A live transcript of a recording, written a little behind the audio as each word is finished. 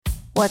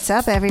What's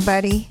up,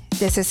 everybody?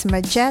 This is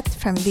Majet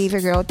from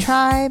Diva Girl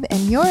Tribe,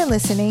 and you're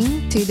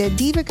listening to the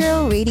Diva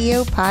Girl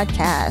Radio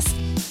Podcast,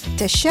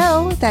 the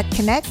show that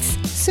connects,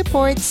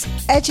 supports,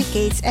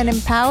 educates, and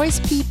empowers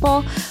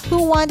people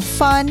who want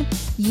fun,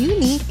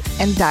 unique,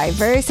 and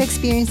diverse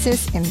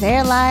experiences in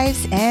their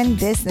lives and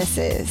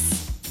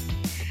businesses.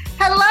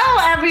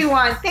 Hello,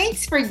 everyone.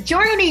 Thanks for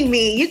joining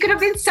me. You could have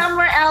been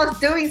somewhere else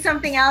doing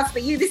something else,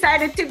 but you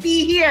decided to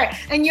be here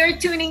and you're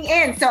tuning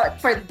in. So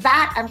for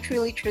that, I'm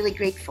truly, truly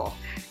grateful.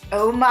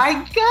 Oh my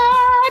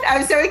God,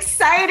 I'm so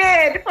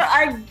excited for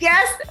our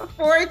guest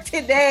for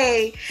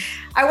today.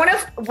 I want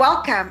to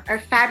welcome our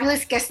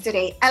fabulous guest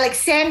today,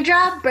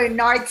 Alexandra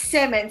Bernard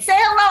Simmons. Say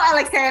hello,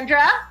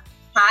 Alexandra.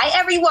 Hi,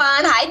 everyone.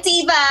 Hi,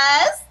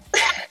 divas.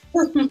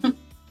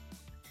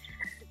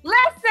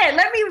 Listen,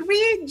 let me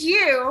read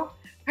you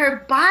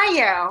her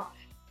bio.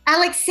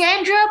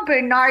 Alexandra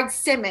Bernard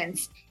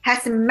Simmons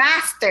has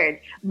mastered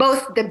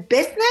both the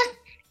business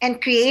and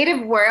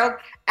creative world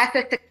as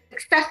a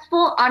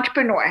successful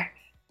entrepreneur,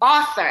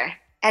 author,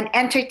 and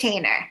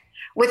entertainer.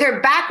 With her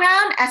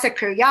background as a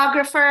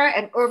choreographer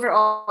and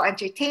overall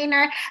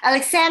entertainer,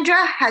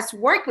 Alexandra has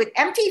worked with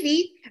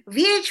MTV,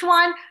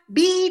 VH1,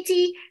 BET,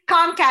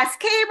 Comcast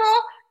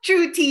Cable,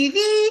 True TV,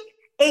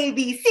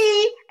 ABC,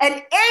 and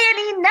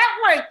A&E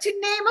Network, to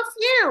name a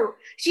few.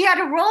 She had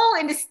a role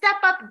in the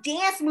Step Up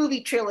dance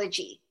movie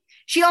trilogy.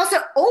 She also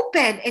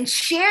opened and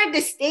shared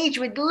the stage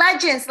with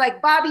legends like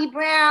Bobby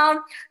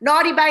Brown,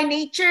 Naughty by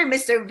Nature,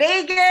 Mr.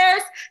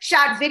 Vegas,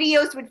 shot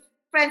videos with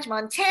French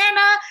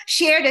Montana,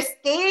 shared a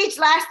stage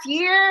last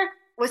year.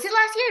 Was it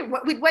last year?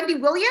 With Wendy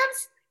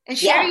Williams and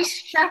Sherry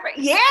Shepherd?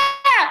 Yeah.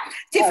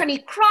 Tiffany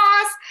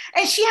Cross.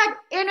 And she had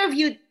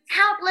interviewed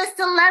countless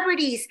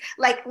celebrities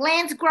like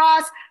Lance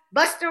Gross,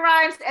 Busta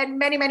Rhymes, and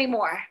many, many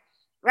more,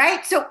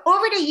 right? So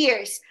over the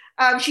years,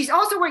 she's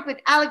also worked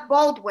with Alec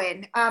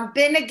Baldwin,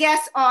 been a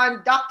guest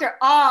on Dr.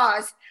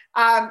 Oz.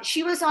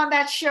 She was on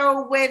that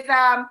show with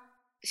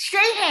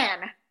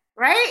Strahan,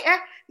 right?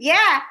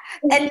 Yeah,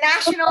 and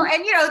national,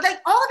 and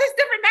like all these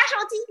different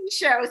national TV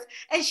shows.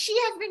 And she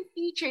has been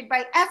featured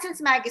by Essence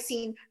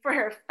Magazine for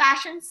her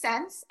fashion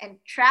sense and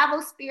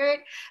travel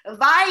spirit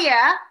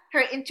via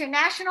her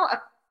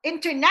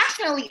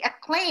internationally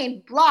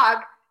acclaimed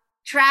blog,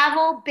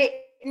 Travel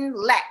Bitten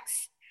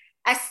Lex.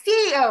 As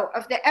CEO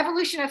of the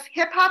Evolution of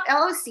Hip Hop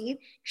LLC,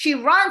 she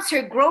runs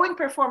her growing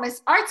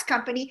performance arts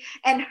company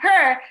and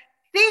her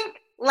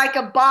Think Like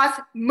a Boss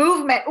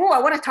movement. Oh, I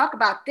want to talk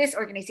about this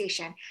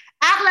organization.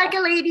 Act Like a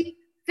Lady,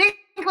 Think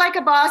Like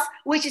a Boss,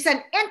 which is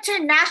an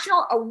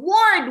international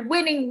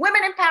award-winning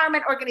women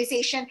empowerment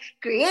organization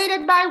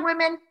created by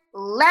women,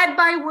 led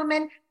by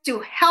women to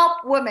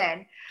help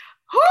women.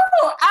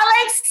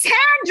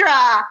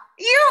 Alexandra,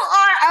 you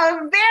are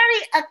a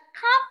very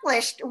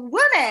accomplished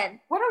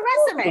woman. What a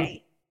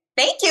resume.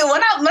 Thank you.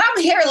 When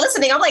I'm here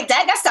listening, I'm like,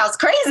 Dad, that sounds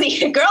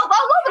crazy. Girls all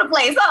over the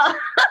place, huh?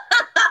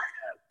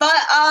 But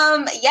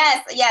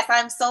yes,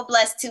 I'm so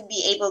blessed to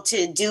be able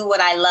to do what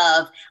I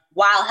love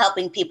while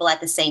helping people at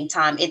the same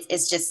time.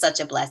 It's just such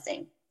a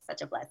blessing.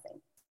 Such a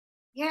blessing.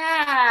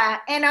 Yeah.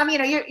 And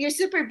you're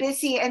super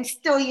busy and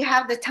still you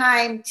have the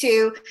time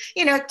to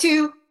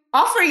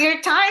offer your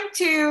time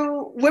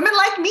to women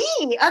like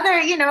me,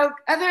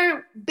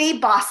 other babe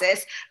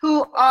bosses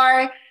who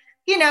are,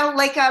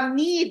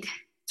 need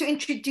to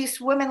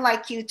introduce women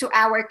like you to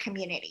our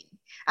community.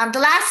 The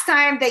last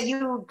time that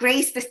you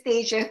graced the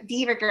stage of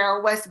Diva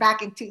Girl was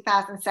back in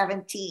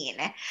 2017.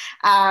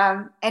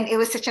 And it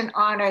was such an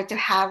honor to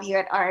have you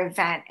at our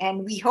event.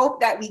 And we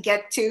hope that we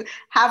get to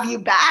have you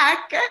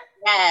back.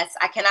 Yes,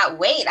 I cannot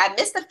wait. I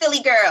miss the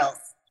Philly girls.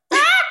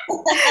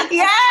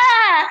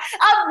 Yeah.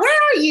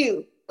 Where are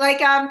you? Tell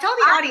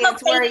the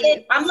audience where are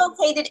you? I'm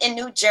located in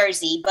New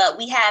Jersey, but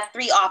we have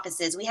 3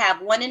 offices. We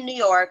have one in New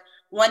York,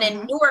 one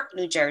in Newark,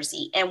 New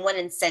Jersey, and one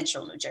in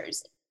Central New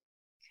Jersey.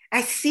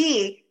 I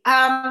see.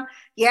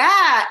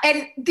 Yeah.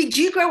 And did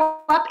you grow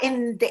up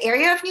in the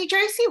area of New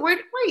Jersey? Where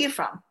are you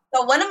from?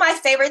 So one of my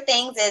favorite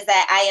things is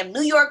that I am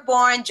New York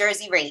born,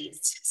 Jersey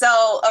raised.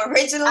 So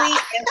originally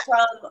I'm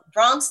from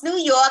Bronx, New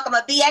York. I'm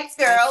a BX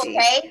girl,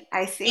 okay?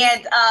 I see.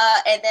 And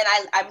then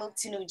I moved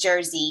to New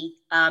Jersey,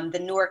 the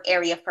Newark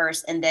area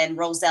first, and then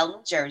Roselle,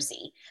 New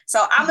Jersey.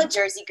 So I'm a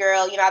Jersey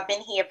girl. I've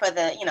been here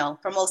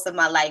for most of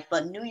my life,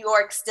 but New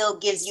York still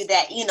gives you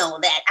that,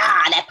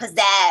 that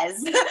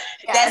pizzazz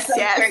that some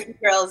Jersey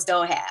girls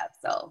don't have.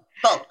 So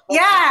both.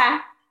 Yeah.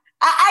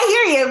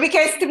 I hear you,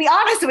 because to be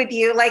honest with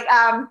you,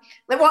 I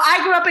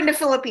grew up in the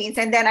Philippines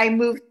and then I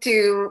moved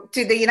to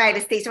the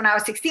United States when I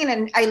was 16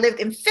 and I lived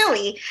in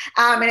Philly.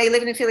 And I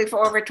lived in Philly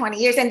for over 20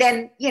 years. And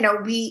then,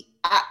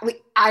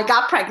 I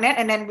got pregnant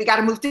and then we got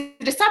to move to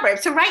the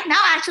suburbs. So right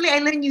now, actually, I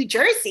live in New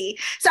Jersey.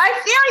 So I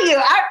feel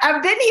you.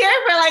 I've been here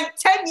for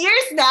 10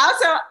 years now.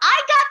 So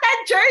I got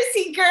that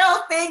Jersey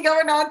girl thing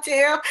going on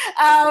too.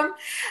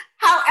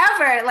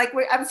 However,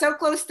 I'm so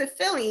close to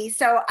Philly,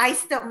 so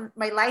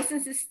my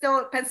license is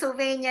still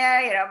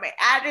Pennsylvania, my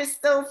address is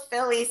still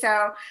Philly.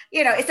 So,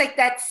 it's like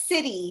that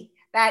city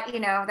that,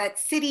 that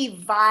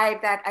city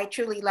vibe that I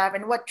truly love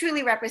and what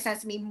truly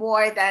represents me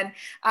more than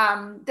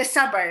the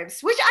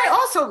suburbs, which I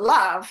also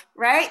love,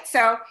 right?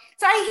 So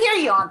I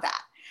hear you on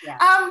that.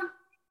 Yeah.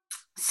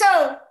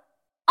 So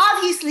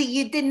obviously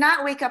you did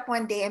not wake up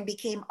one day and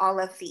became all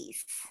of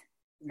these,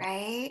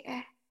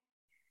 right?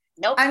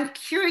 Nope. I'm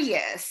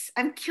curious,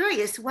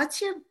 what's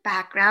your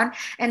background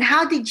and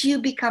how did you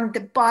become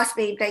the boss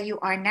babe that you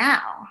are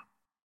now?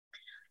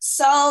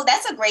 So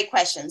that's a great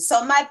question.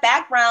 So my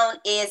background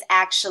is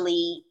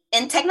actually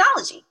in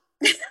technology.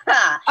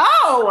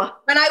 Oh,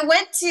 When I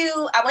went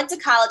to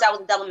college, I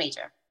was a double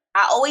major.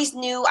 I always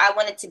knew I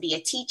wanted to be a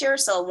teacher,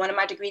 so one of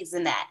my degrees is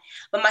in that.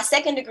 But my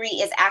second degree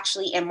is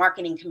actually in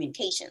marketing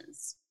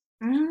communications.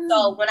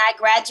 So when I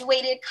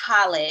graduated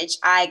college,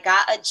 I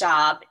got a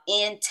job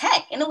in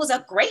tech, and it was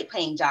a great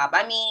paying job.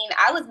 I mean,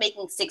 I was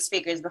making six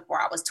figures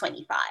before I was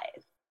 25.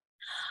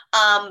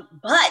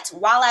 But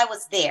while I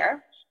was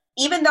there,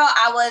 even though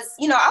I was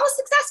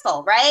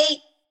successful, right?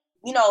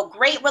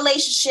 Great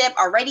relationship,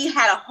 already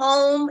had a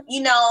home,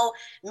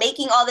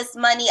 making all this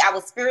money. I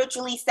was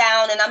spiritually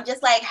sound. And I'm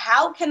just like,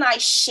 how can I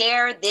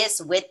share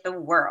this with the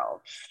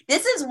world?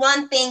 This is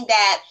one thing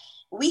that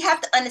we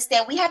have to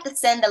understand. We have to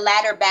send the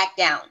ladder back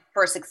down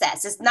for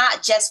success. It's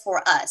not just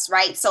for us,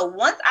 right? So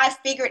once I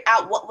figured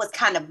out what was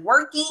kind of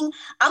working,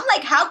 I'm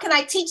like, how can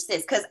I teach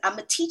this? Because I'm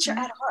a teacher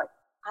at heart.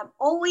 I'm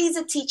always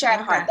a teacher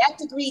at heart. That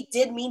degree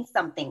did mean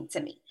something to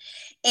me.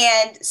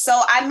 And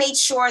so I made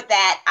sure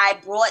that I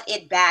brought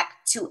it back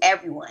to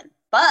everyone.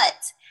 But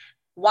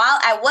while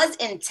I was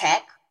in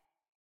tech,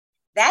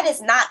 that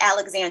is not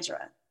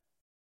Alexandra.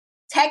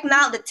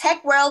 The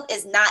tech world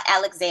is not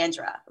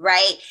Alexandra,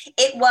 right?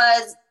 It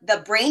was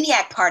the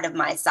brainiac part of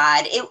my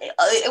side.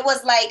 It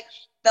was like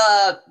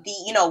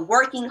the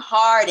working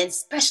hard, and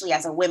especially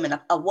as a woman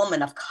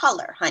of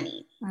color,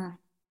 honey.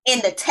 In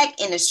the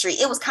tech industry,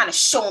 it was kind of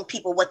showing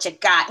people what you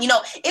got. It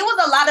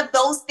was a lot of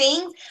those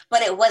things,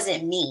 but it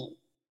wasn't me.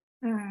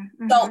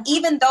 Mm-hmm. So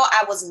even though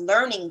I was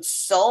learning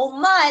so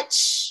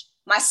much,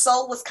 my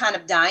soul was kind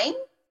of dying.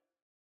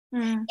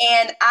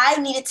 And I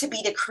needed to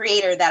be the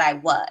creator that I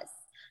was.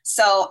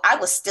 So I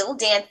was still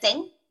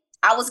dancing.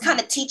 I was kind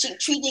of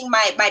treating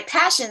my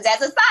passions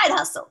as a side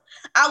hustle.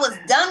 I was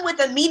done with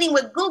a meeting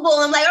with Google.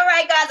 I'm like, all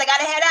right, guys, I got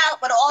to head out.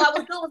 But all I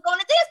was doing was going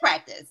to dance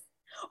practice.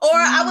 Or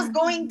I was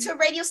going to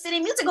Radio City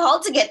Music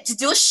Hall to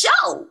do a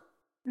show,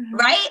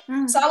 right?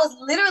 So I was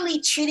literally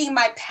treating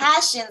my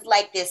passions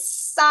like this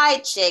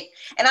side chick.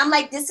 And I'm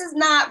like, this is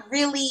not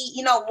really,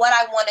 what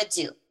I want to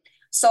do.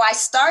 So I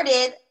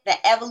started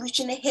the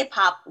evolution of hip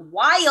hop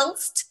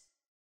whilst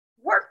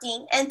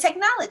working in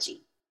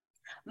technology.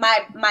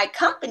 My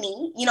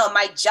company,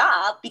 my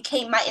job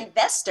became my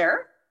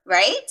investor,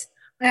 right?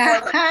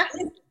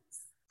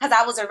 Because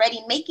I was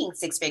already making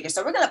six figures.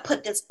 So we're going to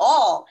put this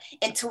all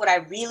into what I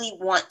really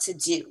want to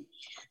do.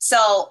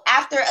 So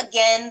after,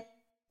 again,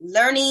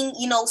 learning,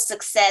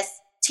 success,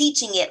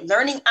 teaching it,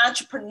 learning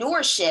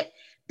entrepreneurship,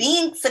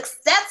 being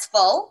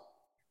successful,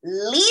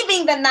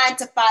 leaving the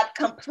 9-to-5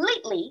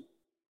 completely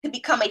to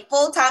become a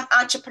full-time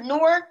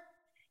entrepreneur,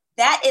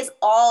 that is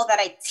all that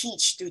I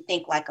teach through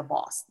Think Like a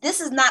Boss.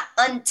 This is not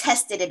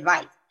untested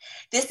advice.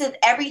 This is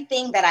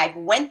everything that I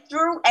went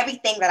through,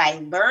 everything that I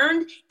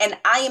learned, and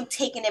I am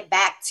taking it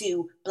back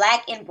to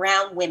Black and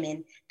brown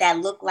women that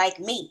look like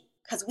me,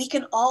 because we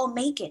can all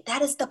make it.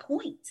 That is the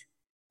point.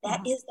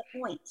 That is the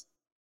point.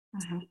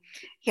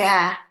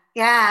 Yeah.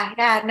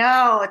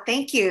 No,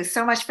 thank you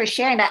so much for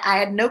sharing that. I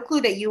had no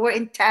clue that you were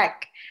in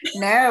tech.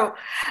 No.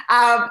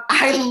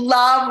 I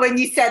love when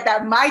you said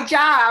that my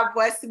job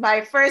was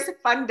my first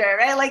funder,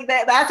 right? Like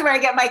that's where I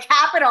get my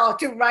capital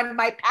to run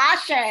my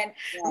passion,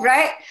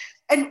 right?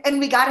 And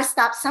we got to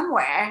stop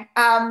somewhere.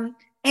 And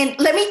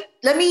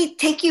let me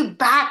take you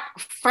back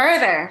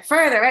further,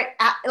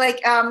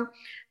 right?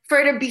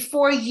 Further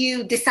before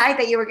you decide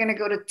that you were going to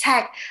go to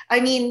tech. I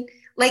mean,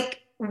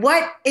 like,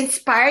 what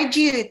inspired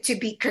you to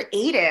be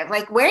creative?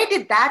 Like, where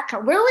did that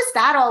come? Where was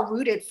that all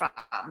rooted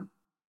from?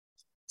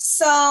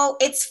 So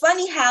it's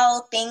funny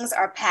how things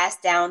are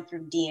passed down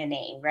through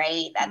DNA,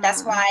 right?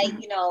 That's why,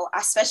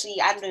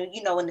 especially, I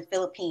don't know, in the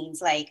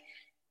Philippines, like,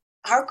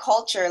 our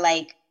culture,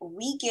 like,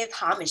 we give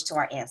homage to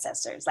our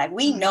ancestors. Like,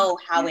 we know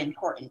how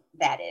important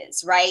that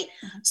is, right?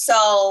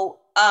 So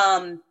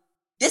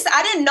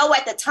I didn't know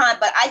at the time,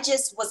 but I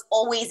just was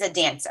always a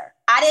dancer.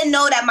 I didn't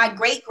know that my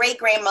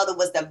great-great-grandmother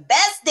was the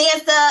best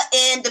dancer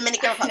in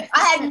Dominican Republic.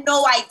 I had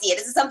no idea.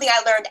 This is something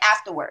I learned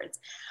afterwards.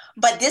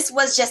 But this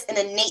was just an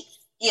innate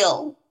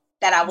skill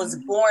that I was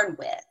born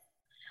with.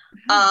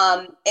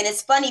 And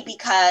it's funny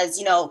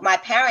because, my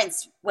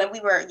parents,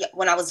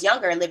 when I was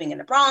younger, living in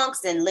the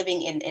Bronx and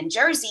living in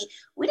Jersey,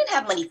 we didn't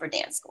have money for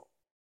dance school.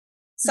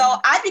 So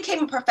I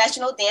became a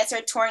professional dancer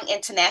touring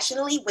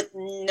internationally with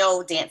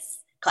no dance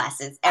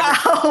classes ever.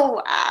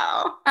 Oh,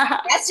 wow.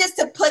 That's just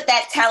to put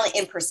that talent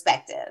in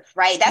perspective,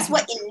 right? That's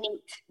what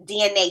innate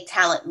DNA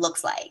talent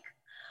looks like.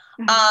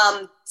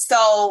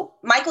 So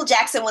Michael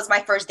Jackson was my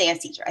first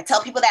dance teacher. I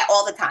tell people that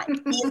all the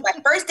time. He is my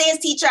first dance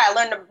teacher. I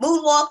learned the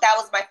moonwalk. That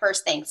was my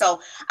first thing.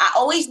 So I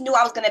always knew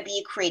I was going to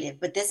be creative.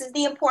 But this is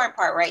the important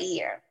part right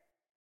here.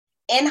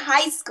 In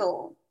high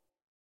school,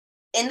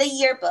 in the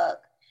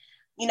yearbook,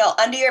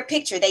 under your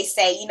picture, they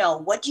say,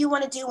 what do you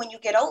want to do when you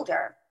get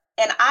older?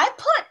 And I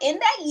put in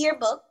that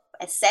yearbook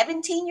at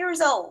 17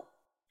 years old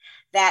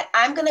that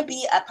I'm going to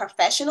be a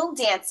professional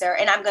dancer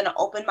and I'm going to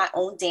open my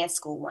own dance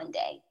school one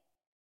day.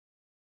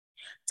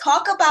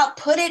 Talk about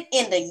put it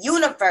in the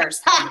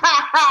universe.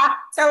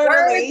 Totally.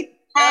 Words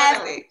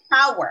have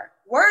power.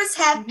 Words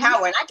have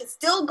power. And I can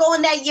still go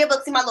in that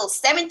yearbook, see my little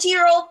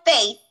 17-year-old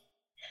face,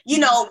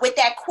 with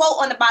that quote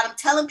on the bottom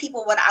telling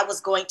people what I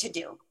was going to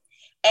do.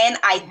 And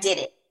I did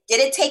it. Did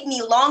it take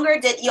me longer?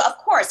 Of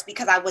course,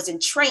 because I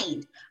wasn't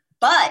trained.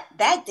 But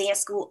that dance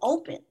school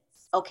opened,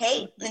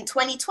 in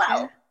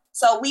 2012.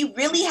 So we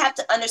really have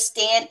to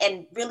understand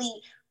and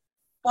really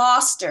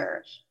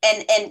foster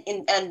and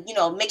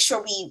make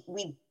sure we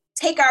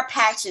take our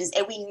passions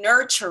and we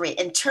nurture it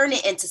and turn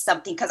it into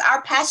something, because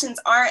our passions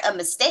aren't a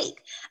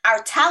mistake.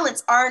 Our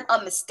talents aren't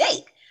a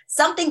mistake.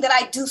 Something that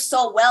I do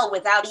so well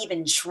without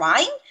even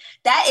trying,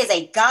 that is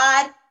a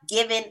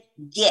God-given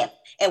gift.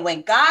 And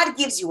when God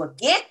gives you a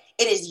gift,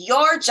 it is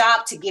your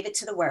job to give it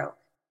to the world.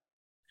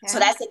 So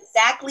that's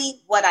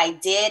exactly what I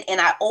did. And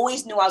I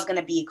always knew I was going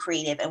to be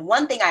creative. And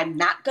one thing I'm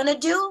not going to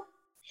do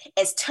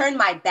is turn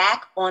my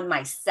back on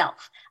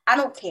myself. I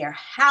don't care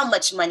how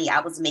much money I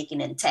was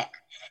making in tech.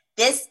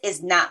 This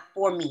is not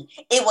for me.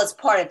 It was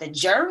part of the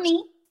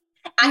journey.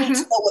 I need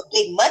to know what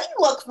big money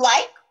looks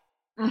like,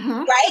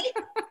 right?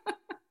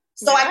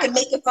 So I could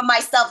make it for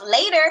myself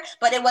later,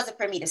 but it wasn't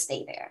for me to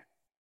stay there.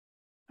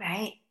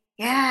 Right.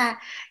 Yeah.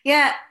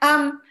 Yeah.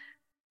 I'm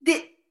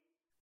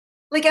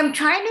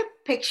trying to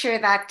picture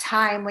that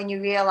time when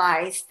you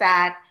realized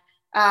that,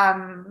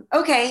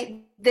 okay,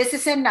 this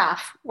is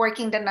enough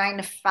working the 9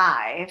 to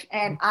 5,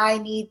 and I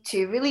need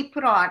to really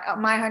put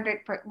on my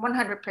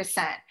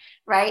 100%,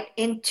 right,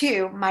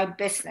 into my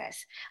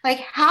business. Like,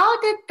 how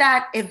did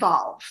that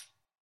evolve?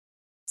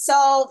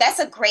 So that's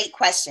a great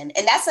question.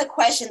 And that's a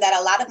question that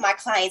a lot of my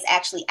clients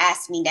actually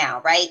ask me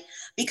now, right?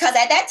 Because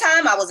at that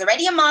time, I was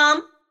already a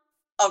mom,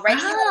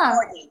 already had a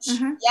mortgage.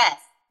 Yes.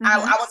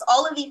 I was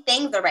all of these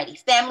things already,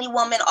 family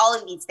woman, all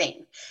of these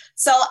things.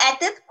 So at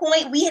this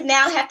point, we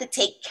now have to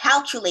take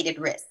calculated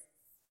risks.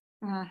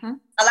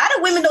 A lot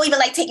of women don't even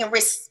like taking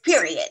risks,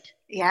 period.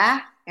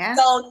 Yeah.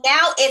 So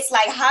now it's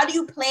like, how do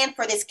you plan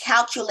for this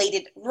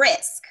calculated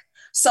risk?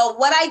 So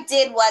what I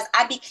did was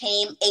I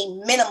became a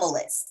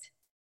minimalist.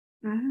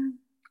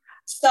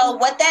 So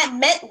what that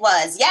meant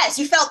was, yes,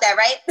 you felt that,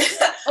 right?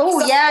 Oh,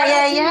 so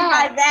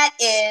yeah. By that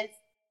is,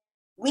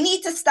 we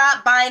need to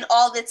stop buying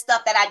all this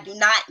stuff that I do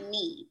not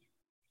need.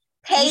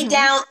 Pay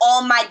down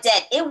all my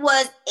debt. It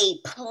was a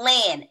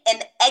plan,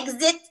 an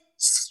exit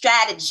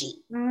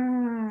strategy.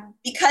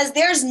 Because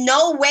there's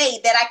no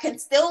way that I can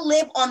still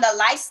live on the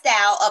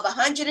lifestyle of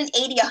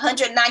 $180,000,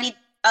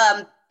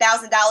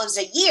 $190,000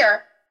 a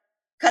year.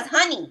 Because,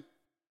 honey,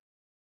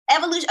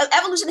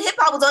 Evolution Hip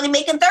Hop was only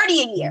making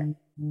 30 a year.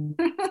 And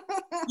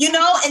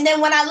then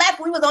when I left,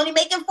 we was only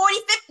making 40,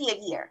 50 a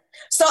year.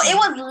 So it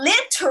was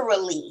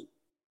literally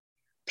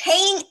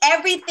paying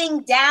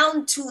everything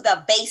down to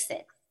the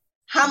basics.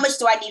 How much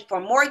do I need for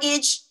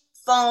mortgage,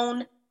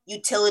 phone,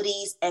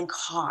 utilities, and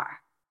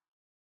car?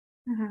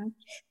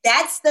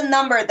 That's the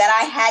number that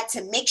I had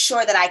to make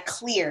sure that I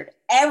cleared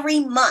every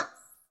month,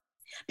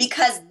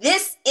 because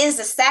this is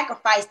a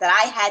sacrifice that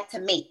I had to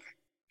make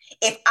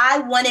if I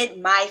wanted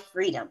my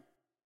freedom.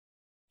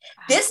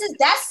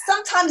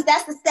 Sometimes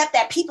that's the step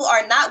that people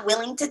are not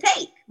willing to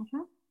take.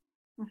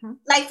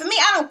 Like, for me,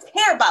 I don't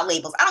care about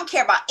labels. I don't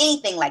care about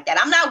anything like that.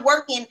 I'm not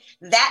working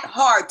that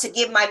hard to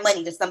give my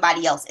money to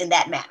somebody else in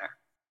that manner.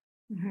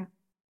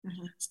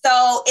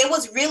 So it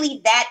was really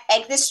that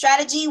exit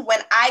strategy.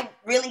 When I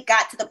really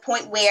got to the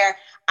point where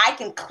I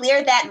can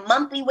clear that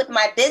monthly with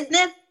my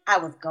business, I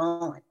was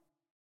gone.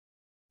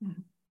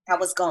 I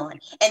was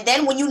gone. And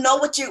then when you know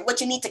what you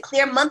need to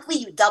clear monthly,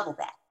 you double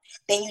that.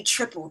 Then you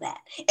triple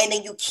that. And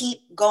then you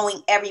keep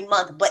going every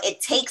month. But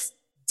it takes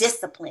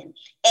discipline.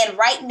 And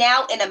right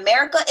now in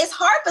America, it's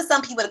hard for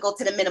some people to go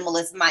to the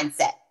minimalist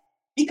mindset,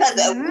 because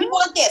we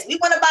want this, we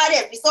want to buy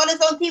this, we saw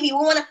this on TV,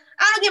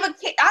 I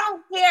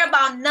don't care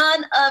about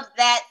none of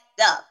that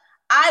stuff.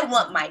 I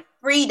want my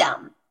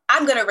freedom.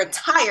 I'm going to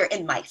retire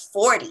in my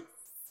 40s.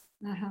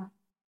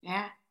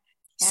 Yeah.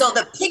 So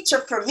the picture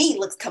for me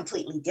looks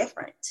completely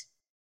different.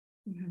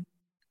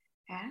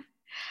 Yeah.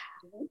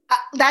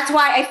 That's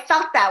why I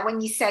felt that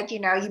when you said, you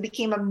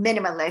became a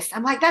minimalist.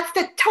 I'm like, that's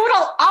the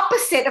total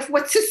opposite of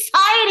what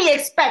society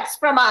expects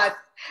from us.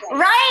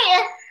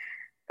 Right?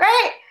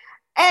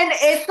 And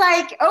it's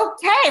like,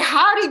 okay,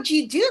 how did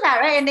you do that?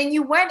 Right. And then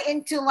you went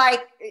into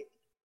like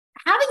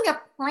having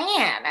a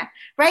plan,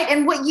 right?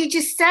 And what you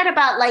just said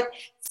about like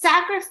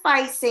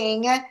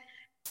sacrificing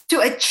to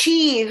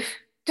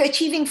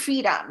achieving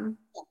freedom,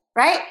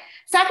 right?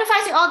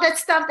 Sacrificing all that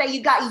stuff that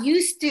you got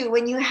used to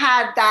when you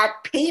had that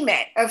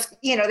payment of,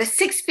 the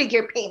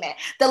 6-figure payment,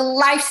 the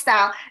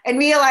lifestyle, and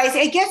realize,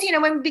 I guess,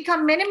 when we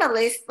become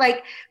minimalist,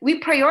 like we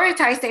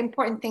prioritize the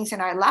important things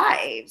in our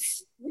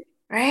lives,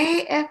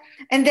 right?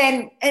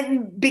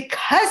 And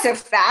because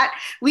of that,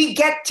 we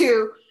get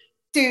to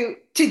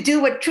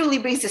do what truly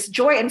brings us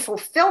joy and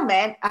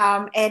fulfillment,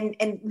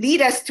 and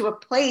lead us to a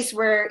place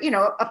where,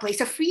 a place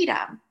of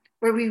freedom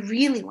where we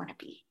really want to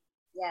be.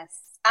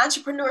 Yes.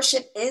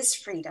 Entrepreneurship is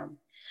freedom.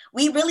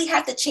 We really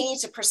have to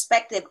change the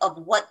perspective of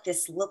what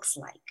this looks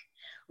like,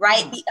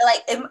 right?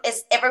 Mm-hmm. Like,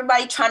 is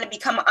everybody trying to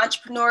become an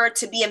entrepreneur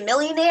to be a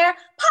millionaire?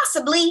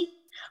 Possibly.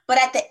 But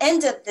at the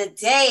end of the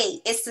day,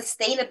 it's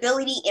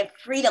sustainability and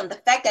freedom. The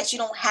fact that you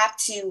don't have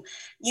to,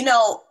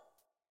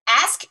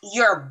 ask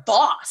your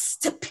boss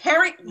to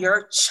parent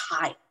your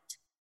child.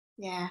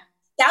 Yeah.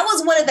 That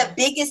was one of the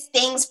biggest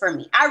things for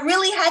me. I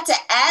really had to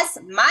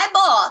ask my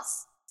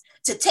boss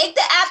to take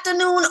the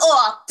afternoon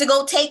off to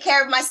go take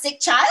care of my sick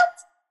child.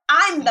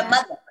 I'm the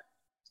mother.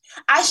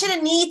 I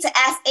shouldn't need to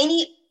ask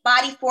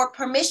anybody for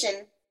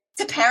permission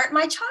to parent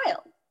my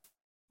child.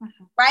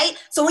 Mm-hmm. Right?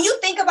 So when you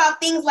think about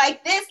things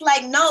like this,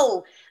 like,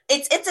 no,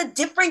 it's a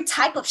different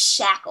type of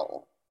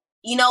shackle.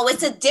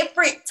 It's a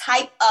different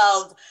type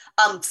of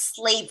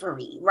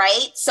slavery,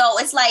 right? So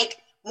it's like,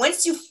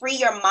 once you free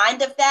your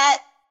mind of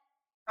that,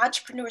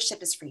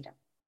 entrepreneurship is freedom.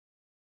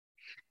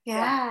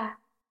 Yeah.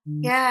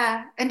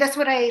 Yeah. And that's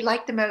what I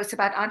like the most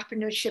about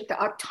entrepreneurship,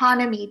 the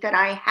autonomy that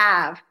I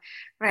have,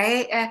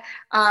 right?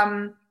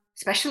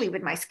 Especially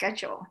with my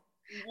schedule.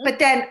 Mm-hmm. But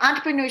then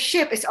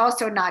entrepreneurship is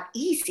also not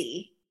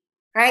easy,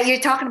 right? You're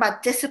talking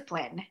about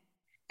discipline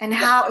and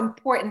how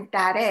important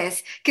that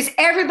is, because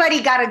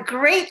everybody got a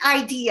great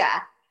idea,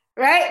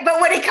 right?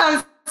 But when it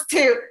comes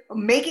to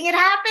making it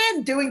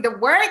happen, doing the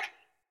work,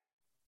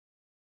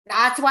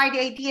 that's why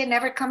the idea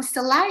never comes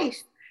to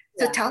life.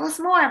 So tell us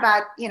more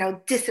about,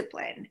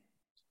 discipline.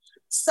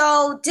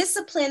 So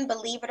discipline,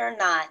 believe it or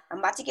not, I'm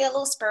about to get a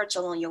little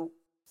spiritual on you.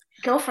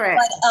 Go for it.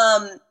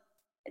 But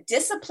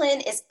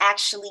discipline is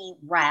actually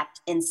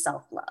wrapped in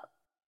self-love.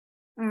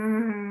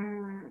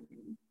 Mm.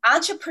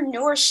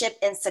 Entrepreneurship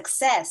and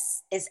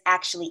success is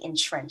actually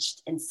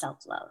entrenched in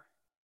self-love.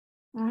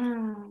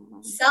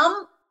 Mm.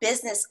 Some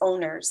business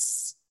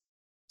owners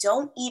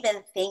don't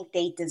even think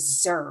they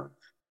deserve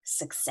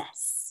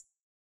success.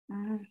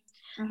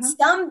 Mm-hmm.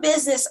 Some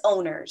business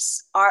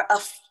owners are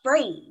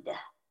afraid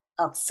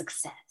of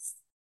success.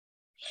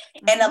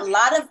 Mm-hmm. And a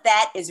lot of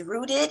that is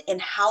rooted in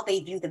how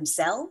they view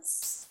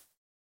themselves,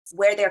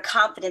 where their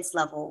confidence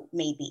level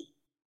may be.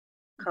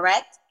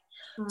 Correct?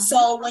 Mm-hmm.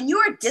 So when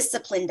you're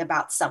disciplined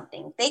about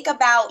something, think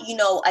about,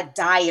 a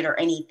diet or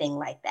anything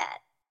like that.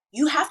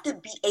 You have to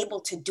be able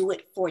to do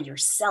it for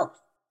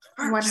yourself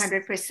first.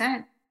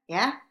 100%.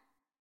 Yeah.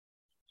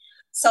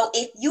 So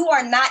if you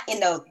are not in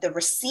the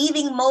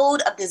receiving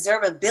mode of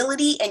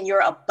deservability and your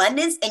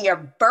abundance and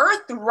your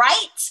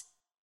birthright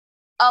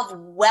of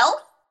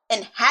wealth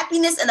and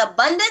happiness and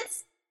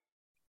abundance,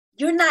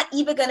 you're not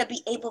even going to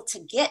be able to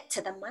get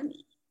to the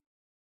money.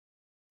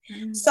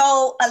 Mm.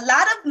 So a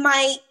lot of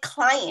my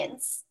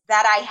clients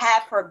that I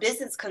have for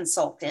business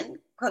consulting,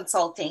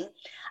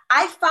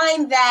 I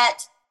find that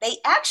they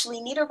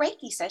actually need a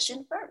Reiki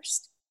session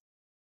first.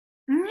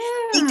 Mm.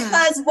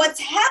 Because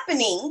what's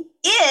happening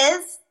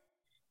is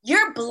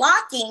you're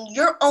blocking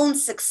your own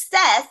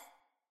success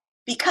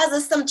because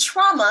of some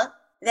trauma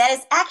that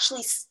is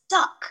actually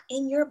stuck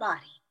in your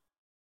body.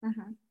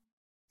 Mm-hmm.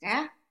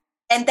 Yeah.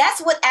 And that's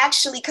what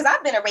actually, because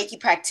I've been a Reiki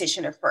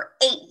practitioner for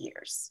 8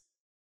 years.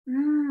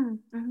 Mm-hmm.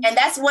 And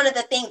that's one of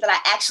the things that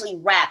I actually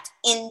wrapped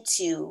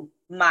into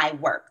my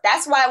work.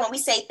 That's why when we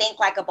say think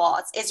like a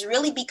boss, it's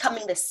really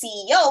becoming the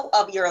CEO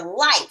of your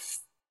life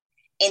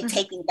and mm-hmm.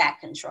 taking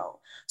back control.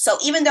 So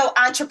even though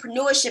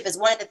entrepreneurship is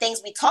one of the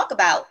things we talk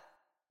about,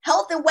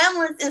 health and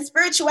wellness and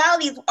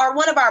spirituality are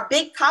one of our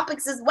big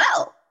topics as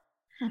well.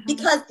 Mm-hmm.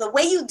 Because the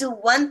way you do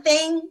one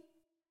thing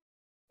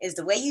is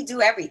the way you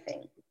do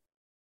everything.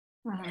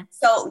 Mm-hmm.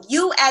 So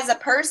you as a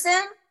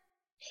person,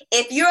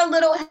 if you're a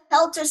little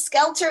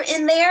helter-skelter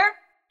in there,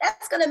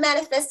 that's going to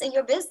manifest in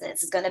your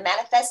business. It's going to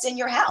manifest in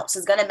your house.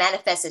 It's going to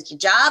manifest at your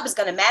job. It's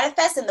going to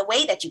manifest in the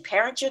way that you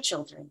parent your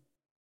children.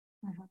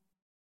 Mm-hmm.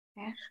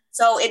 Yeah.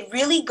 So it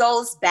really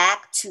goes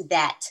back to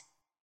that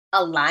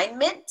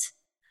alignment,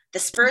 the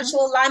spiritual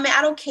mm-hmm. alignment.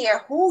 I don't care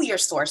who your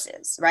source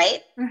is,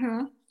 right?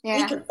 Mm-hmm. Yeah.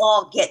 We can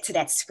all get to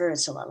that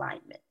spiritual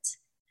alignment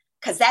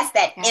because that's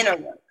that inner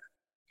work.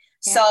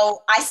 Yeah.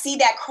 So I see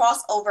that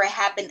crossover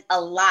happen a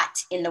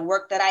lot in the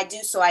work that I do.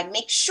 So I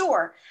make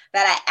sure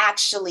that I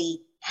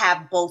actually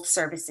have both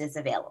services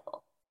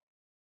available.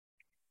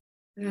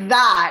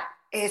 That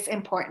is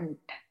important.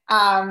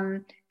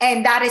 And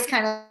that is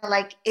kind of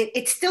like,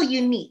 it's still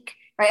unique,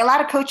 right? A lot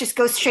of coaches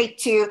go straight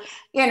to,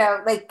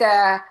 like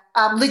the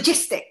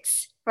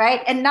logistics,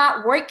 right? And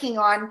not working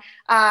on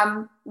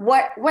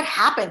what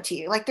happened to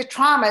you, like the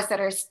traumas that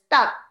are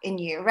stuck in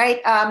you,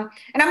 right? And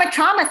I'm a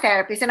trauma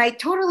therapist, and I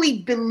totally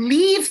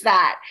believe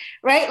that,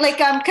 right? Like,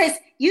 because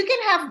you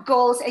can have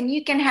goals and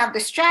you can have the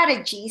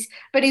strategies,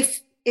 but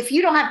if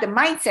you don't have the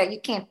mindset, you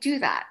can't do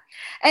that.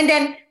 And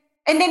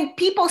then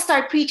people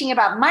start preaching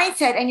about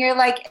mindset, and you're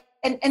like,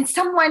 and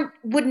someone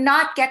would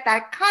not get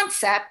that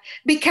concept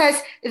because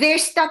they're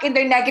stuck in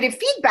their negative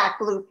feedback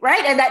loop,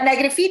 right? And that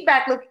negative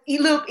feedback loop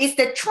is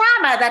the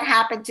trauma that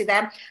happened to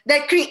them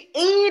that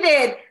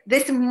created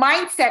this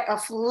mindset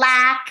of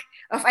lack,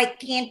 of I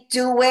can't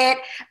do it,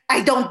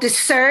 I don't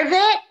deserve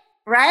it,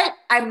 right?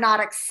 I'm not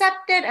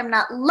accepted, I'm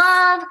not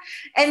loved.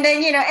 And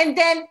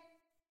then,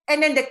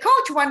 and then the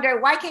coach wonder,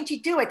 why can't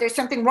you do it? There's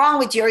something wrong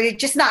with you, or you're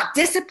just not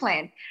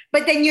disciplined.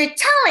 But then you're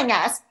telling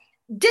us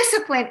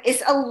discipline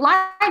is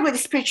aligned with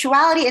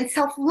spirituality and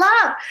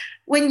self-love.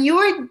 When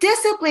you're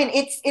disciplined,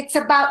 it's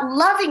about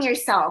loving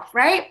yourself,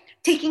 right?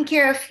 Taking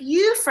care of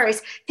you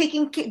first,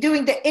 doing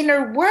the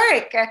inner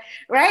work,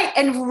 right?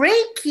 And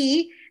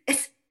Reiki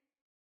is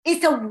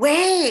a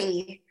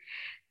way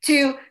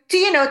to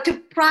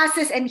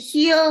process and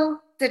heal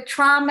the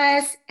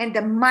traumas and the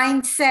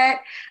mindset,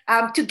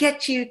 to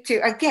get you to,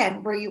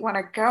 again, where you want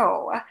to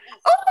go.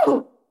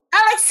 Oh,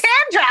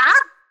 Alexandra.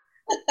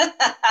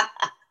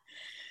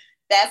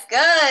 That's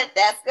good.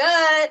 That's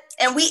good.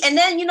 And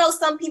then,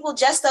 some people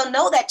just don't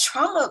know that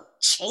trauma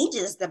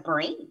changes the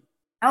brain.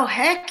 Oh,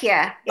 heck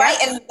yeah. Right.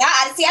 And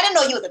I didn't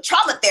know you was a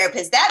trauma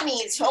therapist. That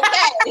means,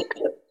 okay,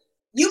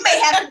 you may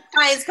have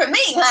clients for me,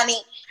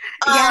 honey.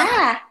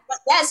 Yeah. But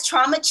yes,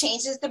 trauma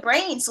changes the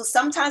brain. So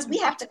sometimes we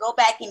have to go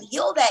back and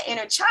heal that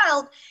inner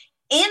child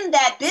in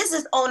that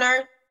business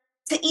owner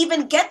to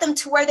even get them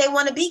to where they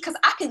want to be. Because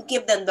I can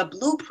give them the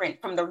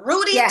blueprint from the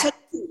Rudy to the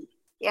Rudy.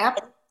 Yep.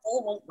 And it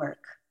still won't work.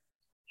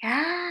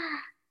 Yeah.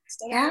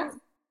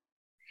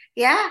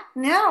 Yeah,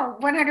 no,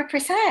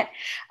 100%.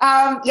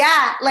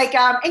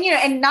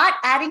 And not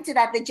adding to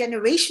that the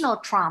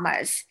generational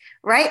traumas,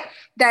 right?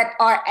 That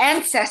our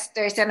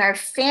ancestors and our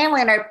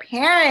family and our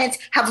parents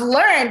have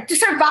learned to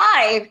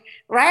survive,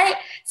 right?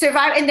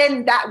 Survive. And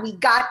then we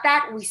got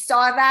that, we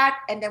saw that,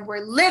 and then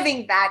we're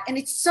living that. And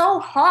it's so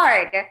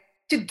hard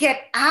to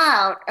get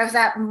out of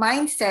that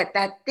mindset,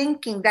 that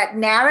thinking, that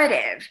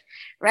narrative,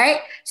 right?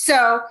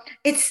 So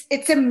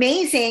it's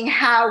amazing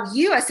how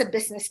you, as a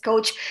business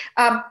coach,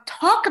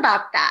 talk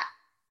about that,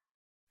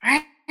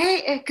 right?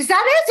 Because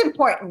that is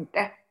important.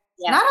 Yeah.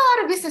 Not a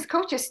lot of business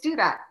coaches do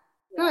that.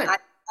 Good. I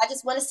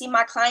just want to see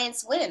my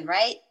clients win,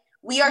 right?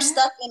 We are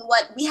stuck in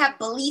what we have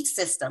belief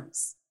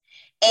systems.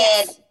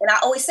 And I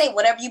always say,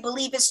 whatever you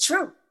believe is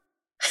true.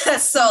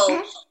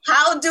 So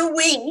how do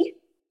we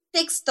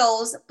fix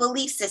those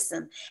belief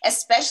systems,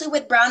 especially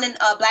with brown and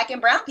black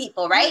and brown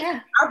people, right? Oh,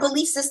 yeah. Our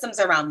belief systems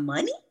around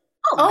money.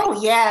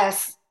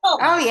 Yes.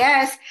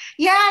 Yes.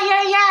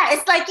 Yeah.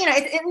 It's like,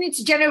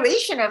 it's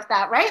generation of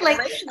that, right? Like,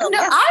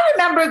 I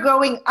remember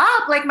growing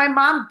up, like my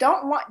mom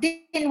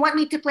didn't want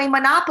me to play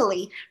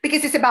Monopoly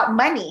because it's about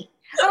money.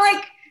 I'm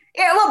like,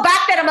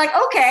 back then I'm like,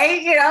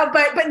 okay,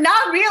 but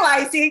not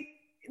realizing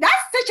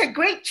that's such a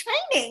great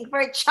training for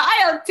a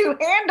child to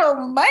handle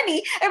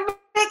money and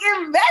make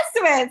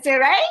investments,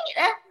 right?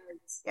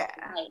 Yeah.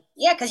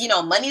 Yeah, because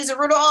money is the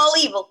root of all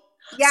evil.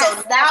 Yes,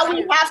 so now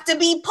we have to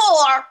be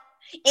poor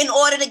in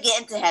order to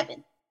get into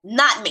heaven.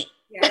 Not me.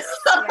 Yes.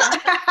 I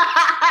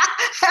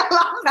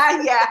love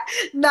that. Yeah,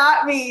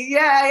 not me.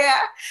 Yeah.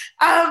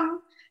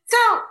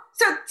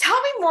 So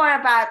tell me more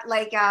about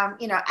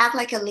act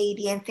like a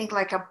lady and think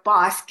like a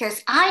boss,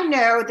 because I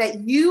know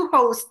that you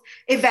host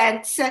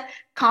events,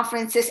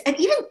 conferences, and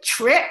even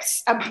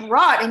trips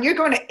abroad, and you're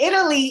going to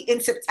Italy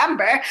in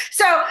September.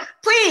 So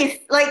please,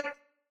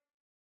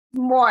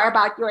 more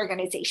about your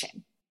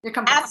organization, your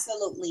company.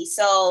 Absolutely.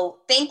 So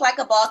Think Like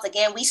a Boss,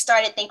 again, we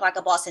started Think Like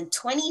a Boss in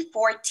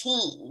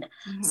 2014.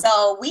 Mm-hmm.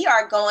 So we're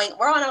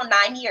on our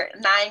 9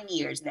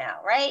 years now,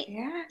 right?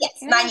 Yeah. Yes,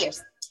 9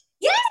 years.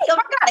 Yay! Oh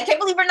my God, I can't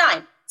believe we're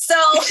 9. So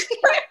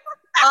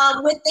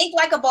with Think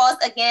Like a Boss,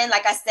 again,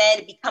 like I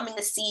said, becoming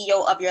the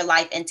CEO of your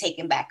life and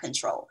taking back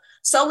control.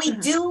 So we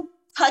do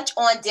touch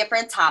on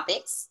different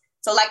topics.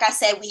 So like I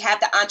said, we have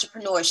the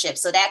entrepreneurship.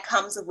 So that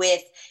comes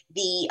with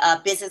the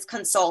business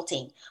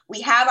consulting.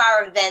 We have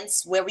our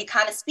events where we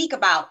kind of speak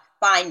about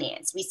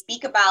finance. We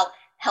speak about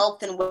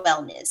health and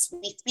wellness.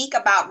 We speak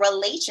about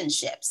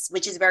relationships,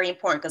 which is very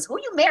important because who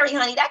you marry,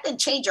 honey, that can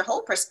change your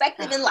whole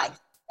perspective in life.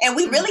 And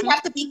we really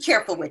have to be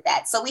careful with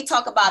that. So we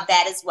talk about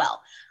that as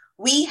well.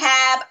 We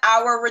have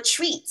our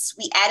retreats.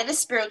 We added a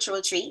spiritual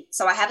retreat.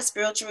 So I have a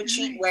spiritual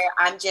retreat where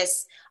I'm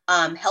just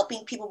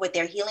helping people with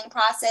their healing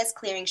process,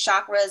 clearing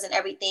chakras and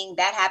everything.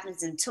 That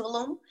happens in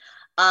Tulum.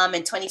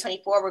 In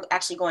 2024, we're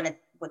actually going to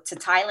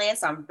Thailand.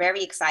 So I'm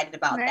very excited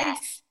about that.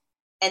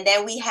 And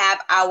then we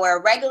have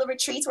our regular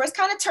retreats where it's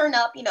kind of turn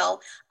up,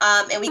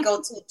 and we go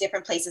to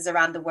different places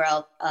around the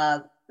world.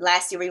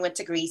 Last year we went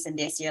to Greece, and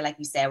this year, like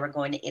you said, we're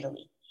going to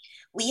Italy.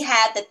 We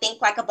have the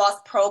Think Like a Boss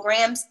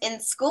programs in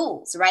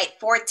schools, right?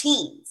 For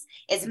teens.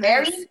 It's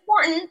very Nice.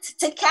 important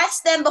to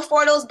catch them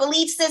before those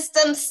belief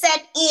systems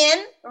set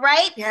in,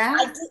 right? Yeah.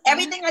 Yeah.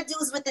 Everything I do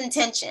is with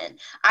intention.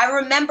 I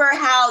remember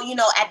how,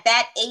 at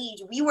that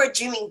age, we were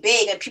dreaming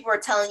big and people were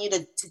telling you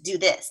to do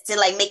this, to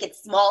like make it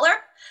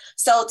smaller.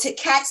 So to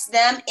catch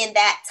them in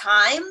that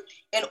time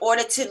in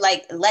order to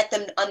like let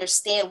them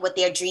understand what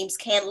their dreams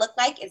can look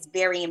like is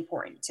very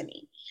important to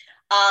me.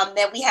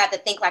 Then we have the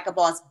Think Like a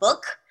Boss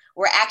book.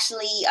 We're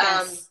actually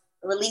Yes.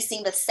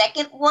 releasing the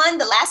second one.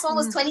 The last one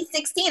was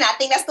 2016. I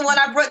think that's the one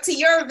I brought to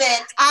your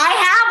event.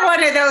 I have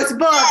one of those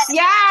books.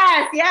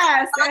 Yes, yes,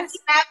 yes. We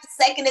have the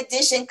second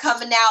edition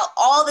coming out.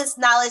 All this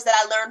knowledge that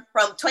I learned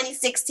from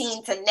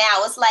 2016 to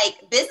now. It's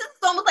like business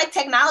is almost like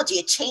technology.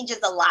 It changes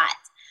a lot.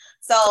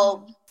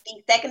 So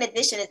the second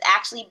edition is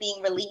actually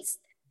being released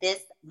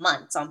this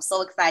month. So I'm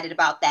so excited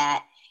about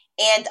that.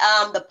 And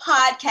the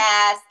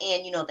podcast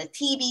and, the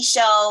TV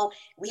show,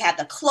 we have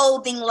the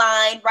clothing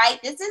line,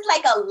 right? This is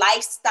like a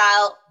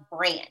lifestyle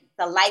brand,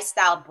 the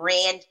lifestyle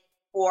brand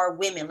for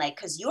women, like,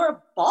 because you're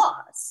a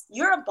boss.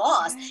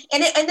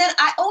 And then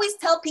I always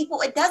tell people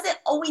it doesn't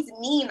always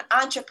mean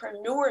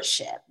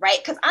entrepreneurship,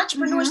 right? Because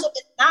entrepreneurship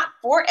is not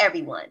for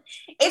everyone.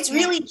 It's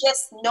really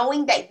just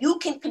knowing that you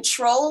can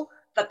control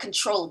the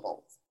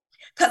controllables.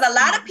 Because a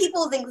lot of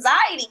people's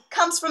anxiety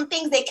comes from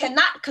things they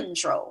cannot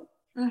control.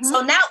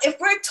 So now if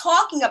we're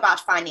talking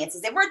about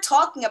finances, if we're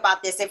talking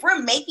about this, if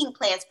we're making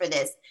plans for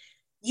this,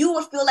 you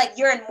will feel like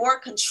you're in more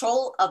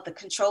control of the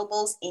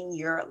controllables in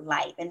your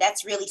life. And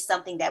that's really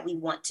something that we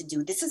want to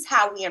do. This is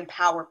how we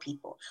empower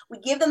people. We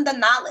give them the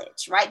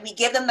knowledge, right? We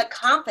give them the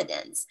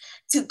confidence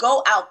to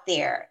go out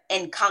there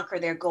and conquer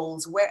their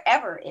goals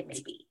wherever it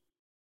may be.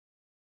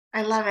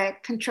 I love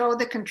it. Control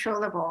the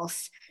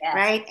controllables,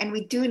 right? And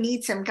we do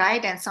need some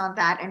guidance on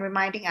that and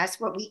reminding us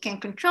what we can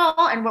control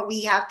and what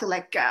we have to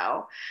let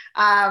go.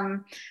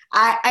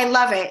 I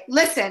love it.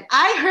 Listen,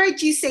 I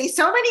heard you say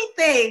so many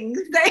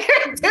things that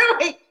you're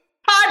doing: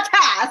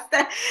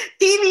 podcast,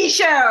 TV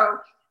show,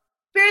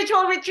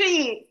 spiritual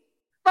retreat,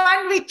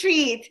 fun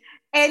retreat,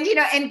 and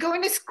and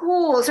going to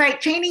schools, right?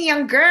 Training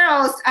young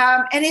girls.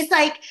 And it's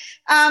like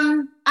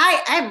I'm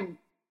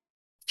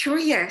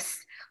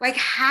curious, like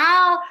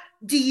how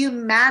do you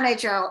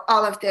manage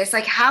all of this?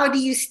 Like, how do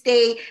you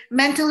stay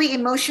mentally,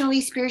 emotionally,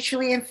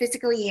 spiritually, and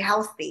physically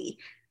healthy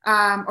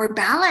or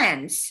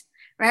balanced,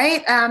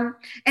 right? And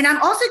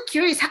I'm also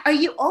curious, are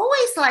you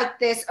always like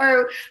this,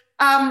 or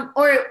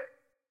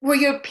were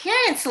your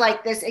parents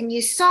like this and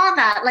you saw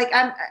that? Like,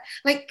 I'm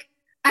like,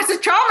 as a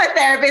trauma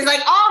therapist,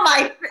 like, oh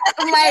my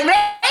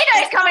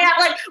radar is coming up.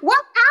 Like,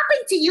 what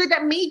happened to you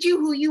that made you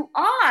who you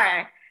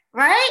are,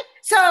 right?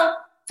 So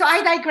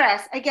I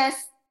digress, I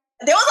guess.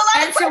 There was a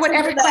lot answer of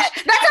whatever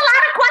question. That's a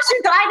lot of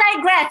questions, so I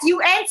digress.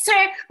 You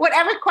answer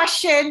whatever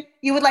question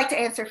you would like to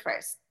answer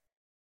first.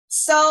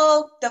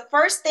 So the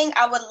first thing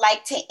I would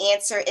like to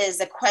answer is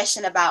a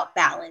question about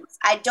balance.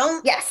 I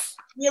don't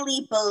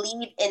really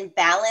believe in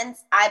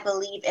balance. I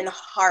believe in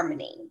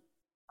harmony.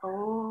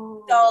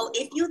 Oh. So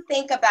if you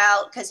think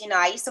about, because,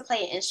 I used to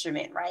play an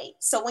instrument, right?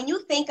 So when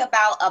you think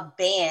about a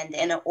band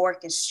and an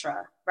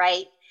orchestra,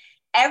 right?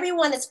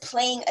 Everyone is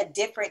playing a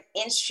different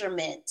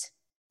instrument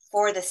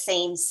for the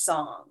same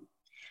song.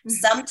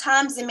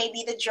 Sometimes it may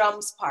be the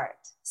drums part.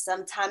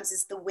 Sometimes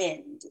it's the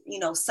wind,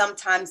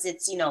 sometimes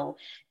it's,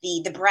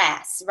 the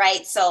brass,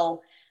 right?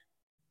 So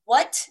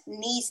what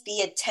needs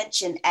the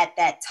attention at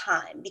that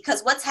time?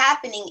 Because what's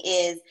happening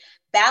is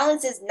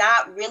balance is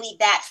not really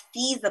that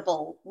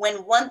feasible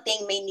when one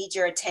thing may need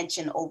your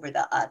attention over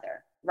the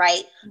other,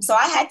 right? So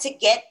I had to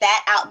get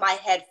that out my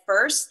head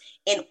first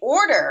in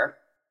order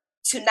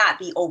to not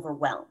be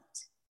overwhelmed.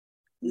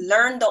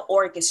 Learn the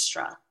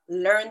orchestra,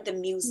 learn the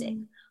music,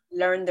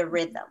 learn the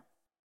rhythm.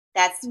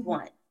 That's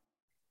one.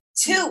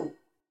 Two,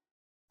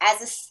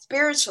 as a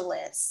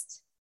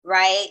spiritualist,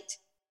 right?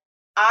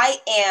 I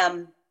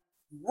am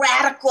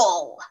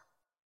radical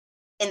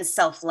in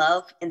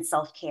self-love and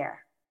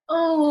self-care.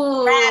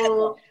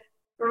 Oh,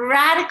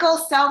 radical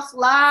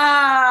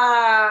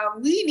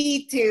self-love. We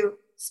need to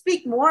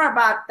speak more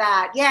about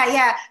that.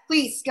 Yeah.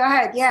 Please go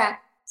ahead. Yeah.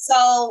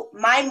 So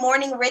my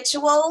morning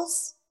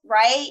rituals,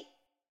 right,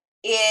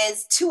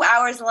 is 2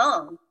 hours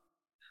long.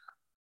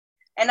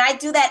 And I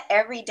do that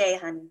every day,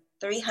 honey,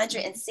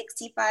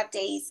 365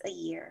 days a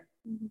year.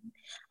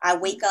 I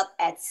wake up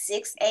at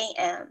 6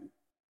 a.m.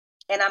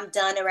 and I'm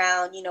done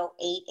around,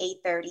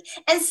 8:30.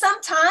 And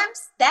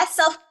sometimes that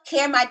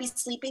self-care might be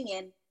sleeping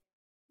in.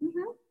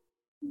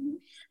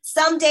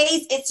 Some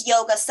days it's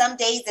yoga. Some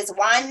days it's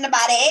winding the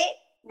body,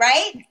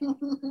 right?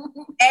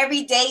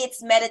 Every day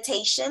it's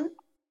meditation.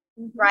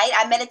 Right?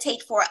 I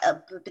meditate for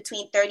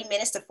between 30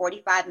 minutes to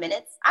 45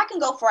 minutes. I can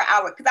go for an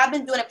hour because I've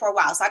been doing it for a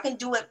while. So I can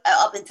do it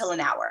up until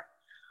an hour.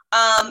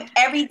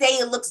 Every day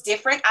it looks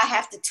different. I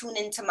have to tune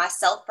into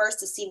myself first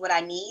to see what I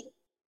need.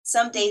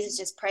 Some days it's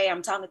just prayer.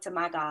 I'm talking to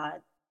my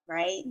God,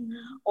 right?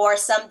 Or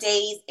some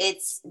days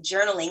it's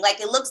journaling. Like,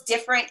 it looks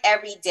different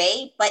every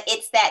day, but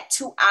it's that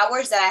 2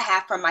 hours that I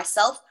have for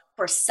myself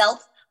for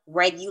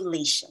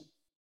self-regulation.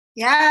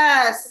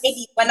 Yes.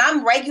 Maybe when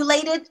I'm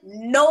regulated,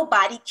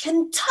 nobody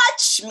can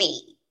touch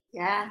me.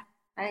 Yeah,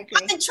 I I'm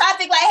agree. in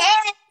traffic like,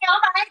 hey, all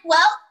right,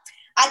 well,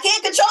 I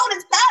can't control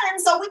this pattern,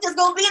 so we just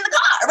gonna be in the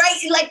car, right?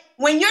 Like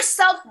when you're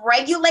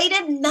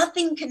self-regulated,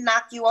 nothing can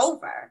knock you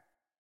over.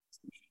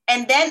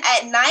 And then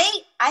at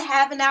night, I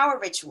have an hour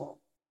ritual.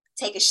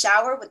 Take a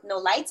shower with no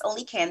lights,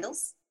 only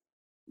candles.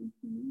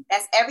 Mm-hmm.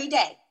 That's every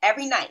day,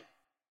 every night.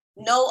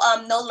 No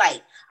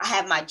light. I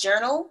have my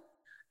journal.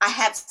 I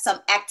have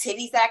some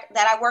activities that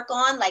I work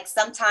on. Like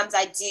sometimes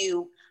I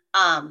do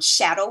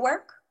shadow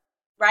work,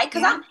 right?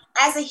 Because Yeah. I'm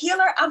as a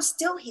healer, I'm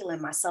still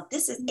healing myself.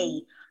 This is Mm-hmm.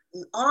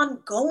 a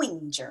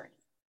ongoing journey.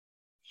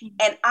 Mm-hmm.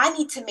 And I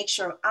need to make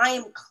sure I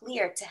am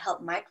clear to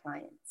help my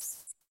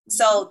clients. Mm-hmm.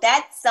 So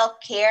that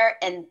self-care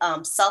and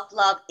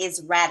self-love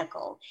is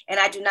radical. And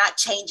I do not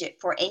change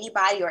it for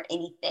anybody or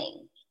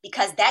anything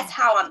because that's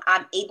how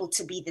I'm able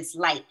to be this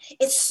light.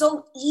 It's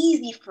so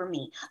easy for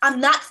me. I'm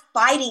not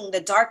fighting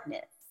the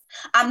darkness.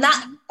 I'm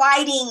not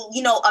fighting,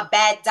 a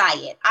bad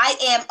diet. I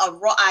am a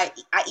raw, I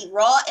eat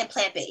raw and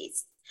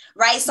plant-based,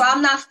 right? So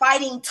I'm not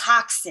fighting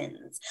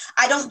toxins.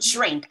 I don't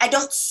drink. I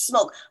don't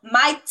smoke.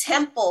 My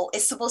temple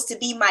is supposed to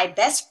be my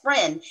best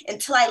friend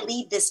until I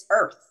leave this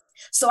earth.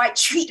 So I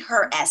treat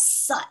her as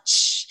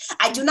such.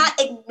 I do not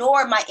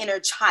ignore my inner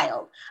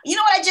child. You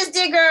know what I just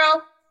did,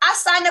 girl? I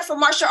signed up for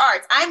martial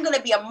arts. I'm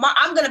gonna be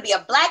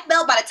a black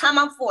belt by the time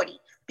I'm 40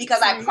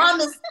 because I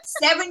promised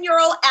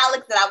 7-year-old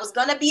Alex that I was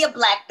gonna be a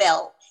black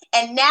belt.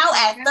 And now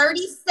at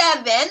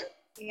 37,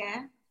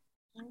 yeah,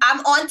 I'm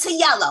on to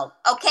yellow.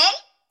 Okay.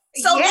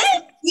 So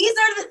yes.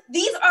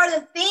 these are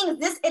the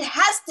things. It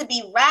has to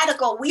be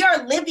radical. We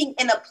are living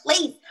in a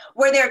place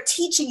where they're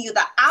teaching you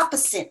the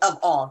opposite of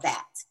all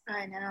that.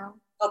 I know.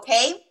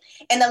 Okay.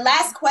 And the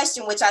last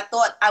question, which I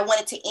thought I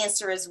wanted to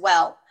answer as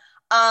well.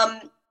 A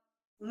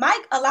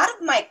lot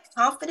of my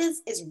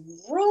confidence is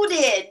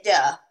rooted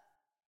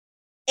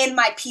in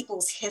my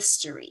people's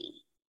history.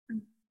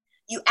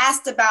 You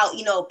asked about,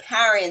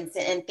 parents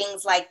and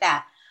things like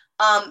that.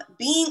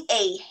 Being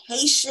a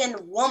Haitian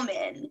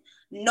woman,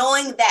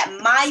 knowing that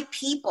my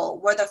people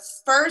were the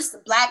first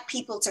Black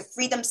people to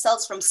free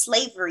themselves from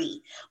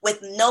slavery with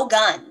no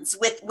guns,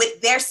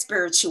 with their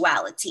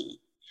spirituality,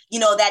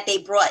 that they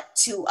brought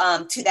to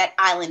that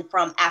island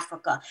from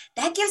Africa.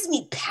 That gives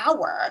me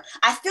power.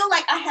 I feel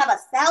like I have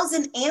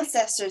 1,000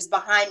 ancestors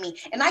behind me,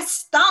 and I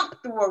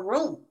stomp through a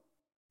room.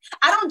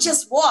 I don't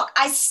just walk,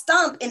 I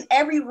stomp in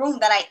every room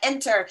that I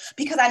enter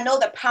because I know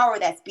the power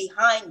that's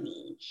behind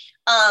me.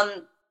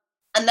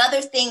 Another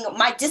thing,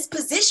 my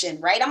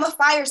disposition, right? I'm a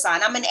fire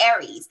sign, I'm an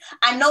Aries.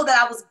 I know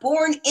that I was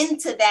born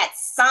into that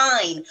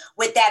sign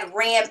with that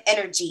ram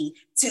energy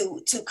to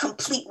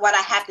complete what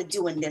I have to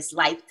do in this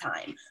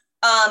lifetime.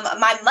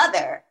 My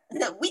mother,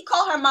 we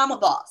call her Mama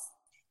Boss.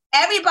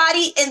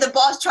 Everybody in the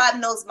Boss tribe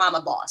knows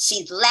Mama Boss.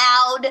 She's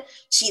loud,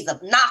 she's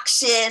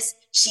obnoxious,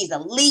 she's a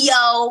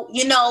Leo,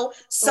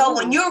 So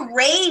when you're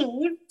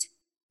raised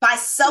by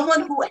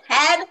someone who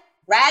had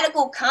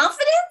radical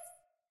confidence,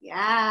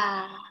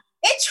 yeah,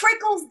 it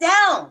trickles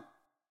down.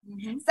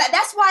 So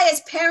that's why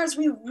as parents,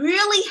 we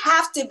really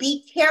have to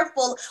be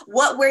careful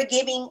what we're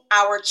giving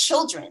our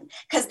children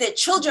because the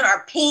children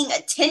are paying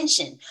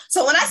attention.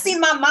 So when I see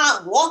my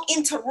mom walk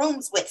into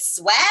rooms with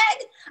swag,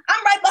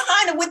 I'm right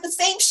behind her with the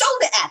same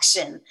shoulder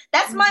action.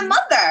 That's my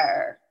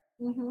mother.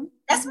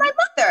 That's my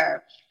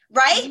mother,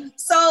 right?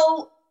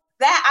 So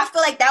that I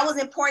feel like that was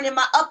important in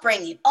my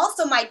upbringing.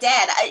 Also, my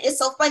dad. It's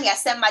so funny. I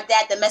sent my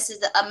dad a message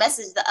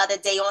the other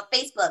day on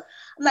Facebook.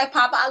 I'm like,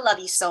 Papa, I love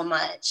you so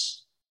much.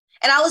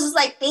 And I was just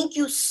like, thank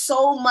you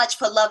so much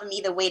for loving me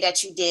the way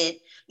that you did.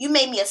 You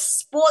made me a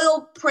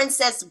spoiled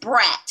princess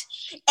brat.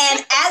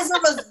 And as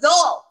a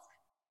result,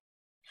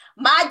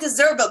 my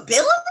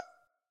deservability,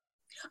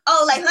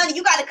 like, honey,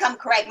 you got to come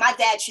correct. My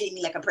dad treated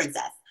me like a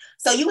princess.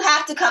 So you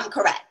have to come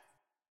correct.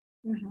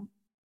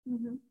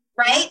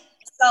 Right?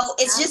 So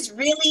it's just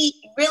really,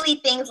 really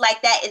things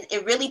like that.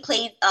 It really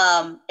plays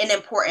an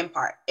important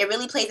part. It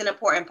really plays an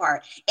important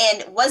part.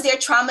 And was there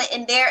trauma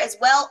in there as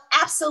well?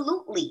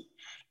 Absolutely.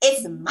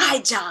 It's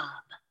my job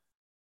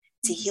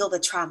to heal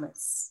the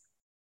traumas.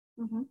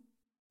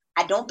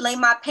 I don't blame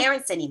my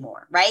parents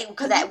anymore, right?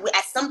 Because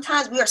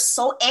sometimes we are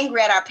so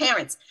angry at our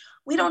parents.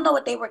 We don't know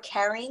what they were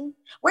carrying.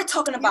 We're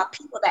talking about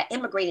people that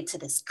immigrated to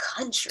this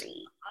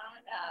country. Oh,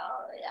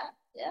 no.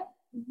 Yeah.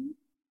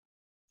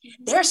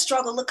 Their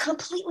struggle looked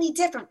completely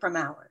different from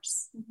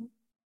ours.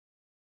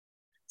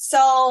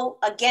 So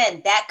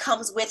again, that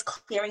comes with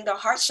clearing the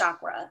heart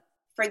chakra,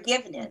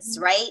 forgiveness,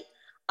 right?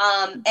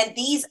 And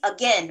these,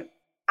 again,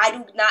 I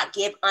do not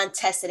give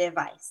untested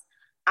advice.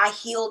 I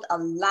healed a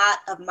lot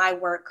of my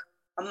work,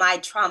 my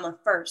trauma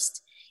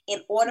first,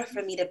 in order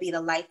for me to be the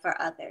light for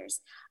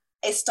others.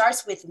 It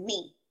starts with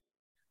me.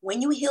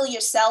 When you heal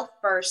yourself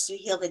first, you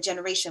heal the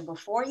generation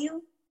before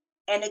you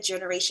and the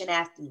generation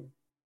after you.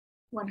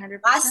 100%.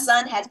 My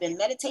son has been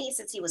meditating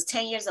since he was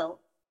 10 years old.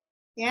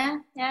 Yeah.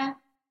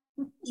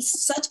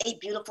 He's such a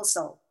beautiful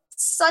soul,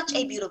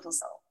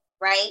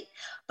 right?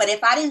 But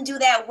if I didn't do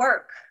that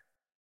work,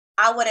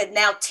 I would have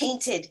now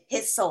tainted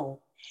his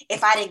soul.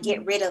 if I didn't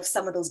get rid of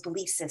some of those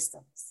belief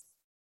systems,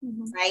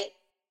 Mm-hmm. right?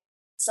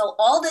 So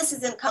all this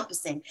is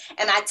encompassing.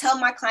 And I tell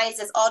my clients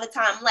this all the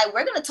time. I'm like,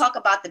 we're going to talk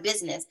about the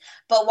business.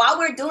 But while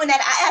we're doing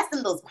that, I ask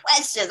them those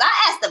questions. I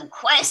ask them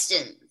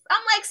questions.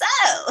 I'm like, so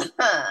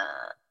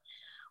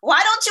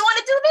why don't you want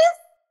to do this?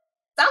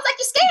 Sounds like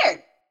you're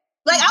scared.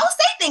 Like I will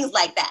say things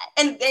like that.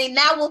 And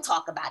now we'll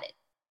talk about it.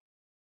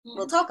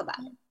 We'll talk about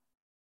it.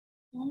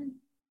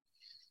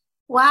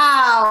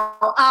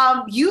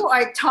 Wow. You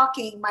are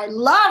talking my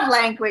love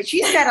language.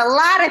 You said a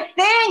lot of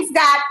things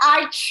that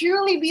I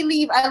truly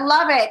believe. I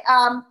love it.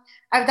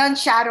 I've done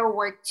shadow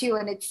work too,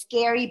 and it's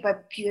scary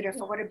but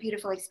beautiful. What a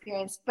beautiful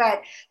experience.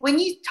 But when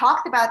you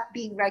talked about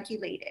being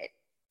regulated,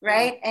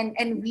 right? And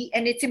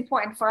it's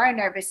important for our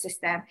nervous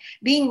system.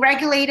 Being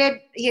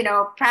regulated,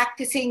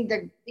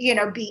 practicing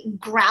being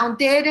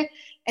grounded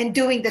and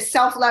doing the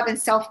self-love and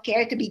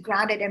self-care to be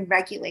grounded and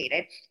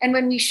regulated. And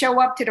when we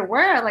show up to the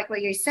world, like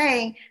what you're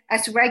saying,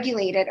 as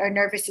regulated, our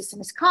nervous system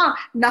is calm,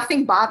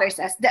 nothing bothers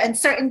us. The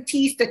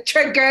uncertainties, the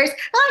triggers,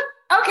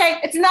 okay,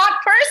 it's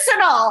not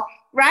personal,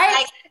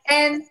 right?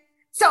 And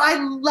so I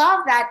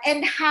love that.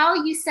 And how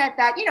you said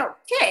that,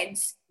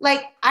 kids,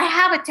 like I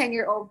have a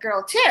 10-year-old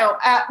girl too.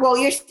 Well,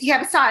 you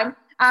have a son,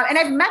 and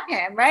I've met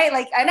him, right?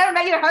 Like I never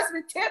met your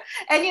husband too.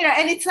 And,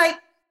 and it's like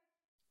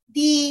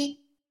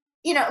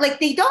like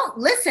they don't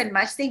listen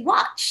much, they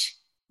watch,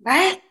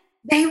 right?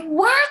 They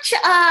watch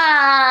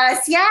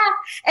us. Yeah.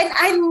 And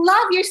I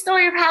love your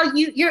story of how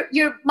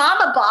your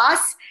mama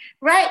boss,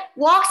 right,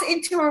 walks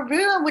into a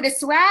room with a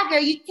swagger.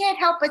 You can't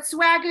help but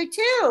swagger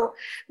too,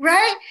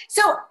 right?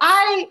 So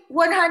I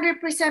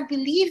 100%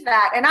 believe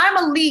that. And I'm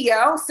a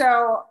Leo,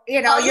 so,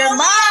 your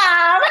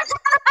mom.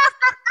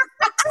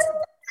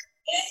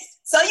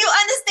 So you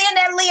understand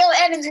that Leo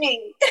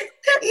energy.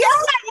 Yeah,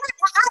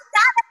 I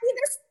gotta be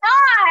the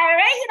star,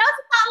 right?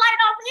 Spotlight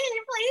on me,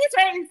 please,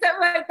 right? And stuff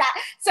like that.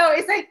 So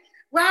it's like,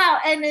 wow.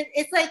 And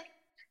it's like,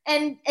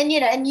 and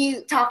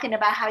you talking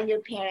about how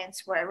your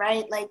parents were,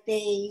 right? Like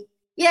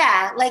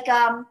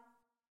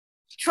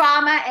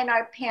trauma and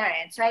our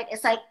parents, right?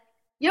 It's like,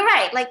 you're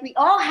right. Like we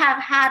all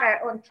have had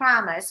our own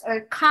traumas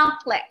or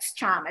complex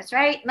traumas,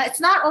 right? It's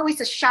not always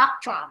a shock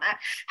trauma.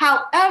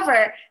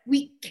 However,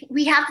 we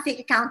have to take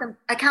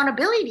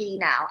accountability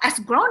now as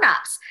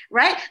grown-ups,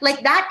 right?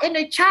 Like that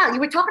inner child. You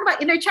were talking about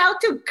inner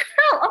child too.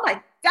 Girl, oh my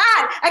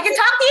God. I can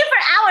talk to you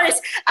for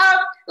hours.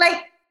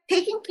 Like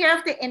taking care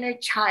of the inner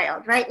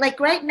child, right? Like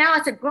right now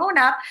as a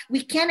grown-up,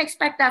 we can't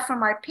expect that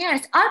from our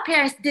parents. Our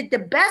parents did the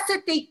best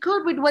that they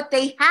could with what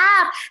they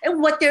have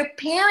and what their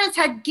parents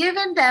had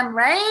given them,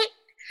 right?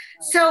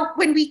 So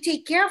when we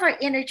take care of our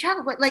inner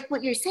child, like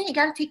what you're saying, you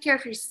got to take care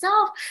of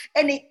yourself,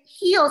 and it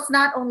heals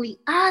not only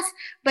us,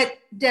 but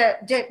the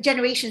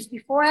generations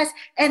before us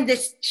and the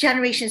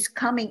generations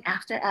coming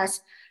after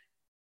us.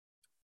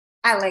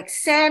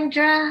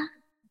 Alexandra,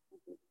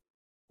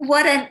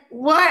 what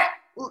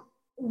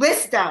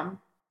wisdom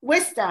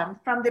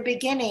from the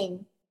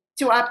beginning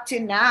to up to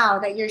now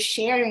that you're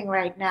sharing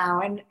right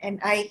now, and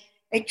I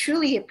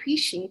truly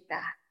appreciate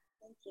that.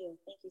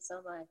 Thank you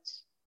so much.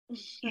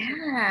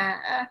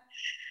 Yeah.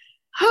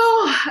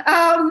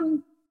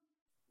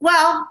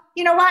 Well,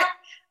 you know what?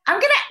 I'm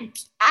going to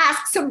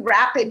ask some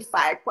rapid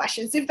fire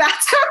questions if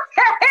that's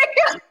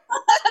okay.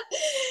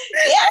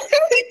 Yeah,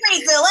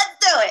 so let's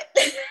do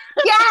it.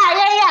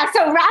 Yeah.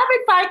 So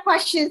rapid fire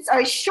questions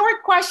are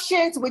short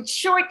questions with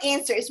short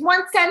answers,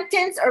 one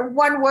sentence or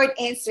one word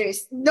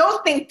answers, no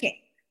thinking.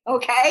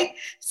 Okay.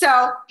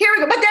 So here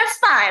we go, but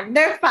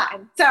they're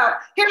fine. So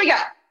here we go.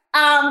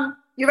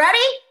 You ready?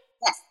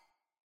 Yes.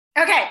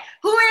 Okay,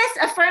 who is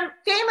a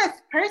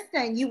famous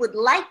person you would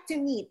like to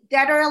meet,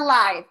 dead or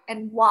alive,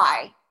 and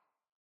why?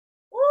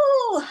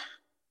 Ooh.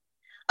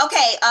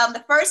 Okay,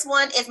 the first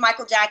one is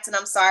Michael Jackson.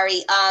 I'm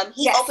sorry.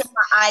 He opened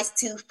my eyes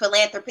to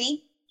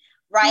philanthropy,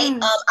 right?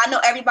 I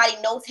know everybody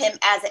knows him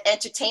as an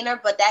entertainer,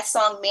 but that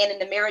song "Man in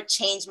the Mirror"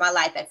 changed my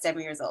life at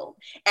 7 years old.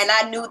 And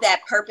I knew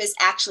that purpose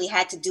actually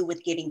had to do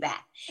with giving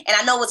back. And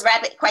I know it was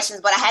rapid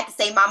questions, but I had to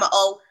say Mama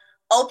O.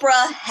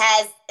 Oprah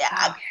has,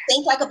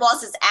 Think Like a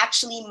Boss is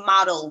actually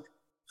modeled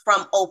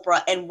from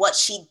Oprah and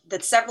the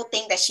several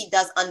things that she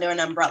does under an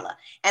umbrella.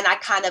 And I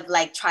kind of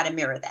like try to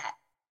mirror that.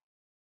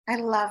 I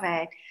love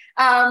it.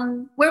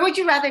 Where would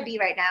you rather be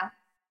right now?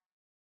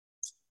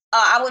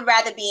 I would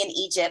rather be in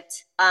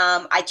Egypt.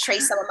 I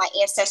trace some of my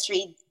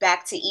ancestry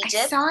back to Egypt.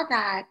 I saw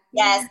that.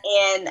 Yes,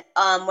 and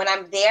when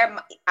I'm there,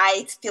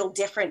 I feel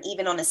different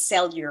even on a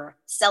cellular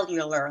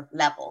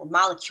level,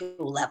 molecule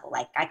level.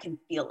 Like I can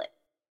feel it.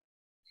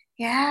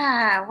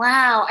 Yeah,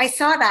 wow. I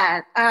saw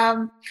that.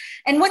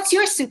 And what's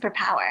your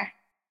superpower?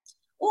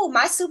 Oh,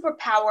 my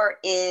superpower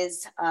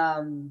is,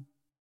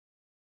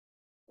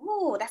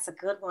 that's a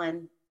good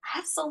one. I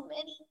have so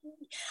many.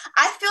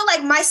 I feel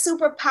like my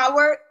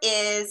superpower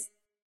is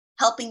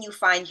helping you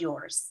find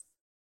yours.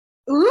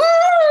 Ooh,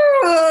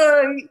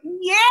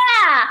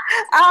 yeah.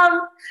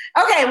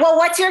 Okay, well,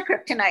 what's your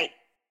kryptonite?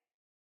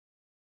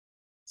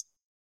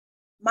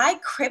 My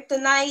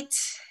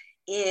kryptonite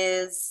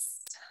is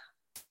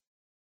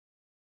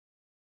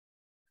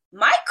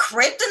My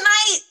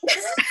kryptonite?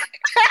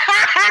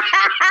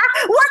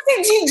 What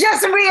did you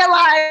just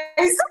realize?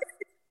 I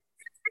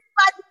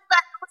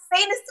was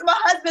saying this to my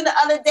husband the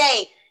other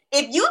day.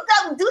 If you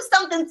don't do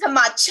something to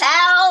my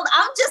child,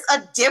 I'm just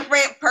a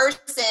different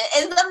person.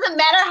 It doesn't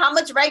matter how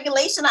much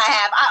regulation I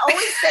have. I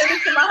always say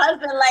this to my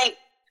husband, like,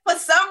 for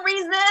some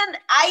reason,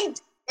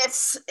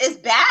 it's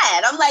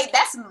bad. I'm like,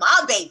 that's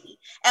my baby.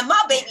 And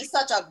my baby's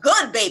such a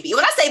good baby.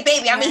 When I say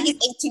baby, I mean, he's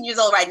 18 years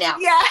old right now.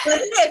 Yeah. But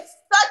he is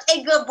such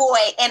a good boy.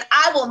 And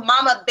I will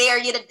mama bear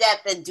you to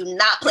death and do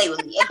not play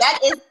with me. And that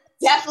is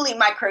definitely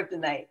my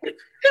kryptonite.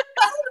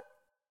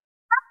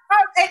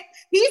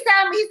 He's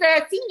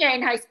a senior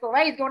in high school,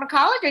 right? He's going to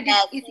college, or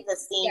he's a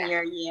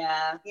senior.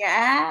 Yeah.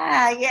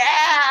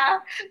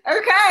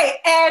 Okay.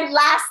 And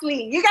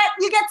lastly, you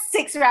get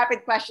 6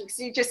 rapid questions.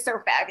 So you're just so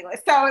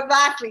fabulous. So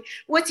lastly,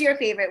 what's your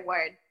favorite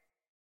word?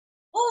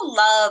 Oh,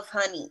 love,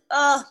 honey.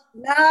 Oh,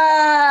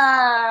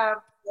 love.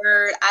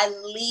 Word. I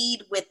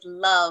lead with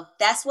love.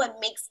 That's what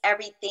makes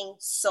everything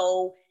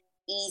so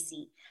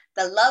easy.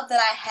 The love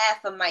that I have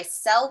for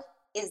myself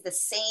is the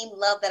same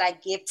love that I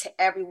give to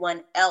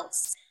everyone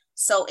else.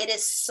 So it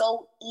is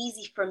so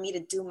easy for me to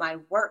do my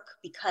work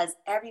because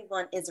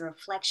everyone is a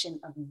reflection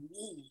of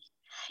me.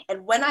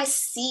 And when I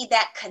see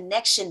that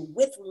connection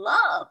with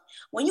love,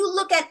 when you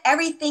look at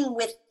everything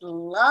with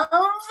love,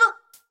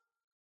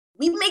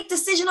 we make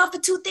decision off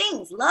of 2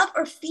 things, love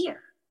or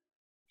fear.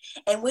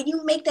 And when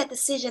you make that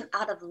decision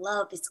out of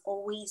love, it's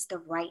always the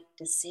right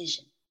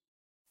decision.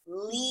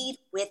 Lead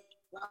with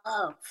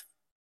love.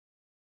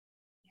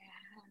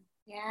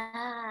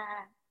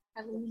 Yeah.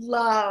 I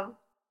love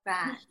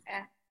that.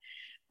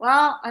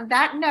 Well, on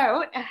that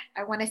note,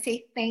 I want to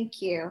say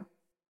thank you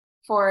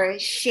for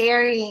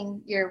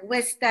sharing your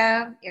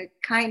wisdom, your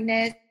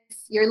kindness,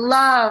 your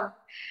love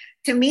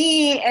to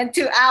me and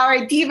to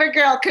our Diva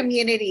Girl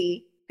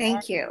community.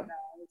 Thank you.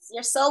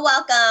 You're so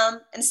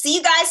welcome. And see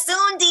you guys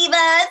soon,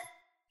 Divas.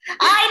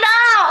 I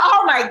know.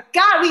 Oh my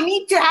God. We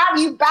need to have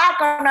you back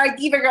on our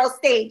Diva Girl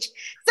stage.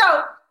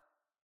 So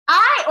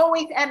I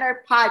always end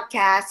our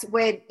podcast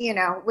with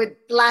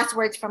last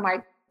words from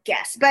our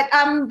guests. But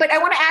I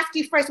want to ask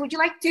you first, would you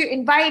like to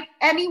invite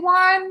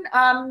anyone,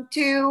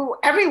 to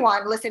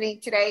everyone listening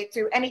today,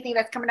 to anything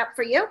that's coming up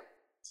for you?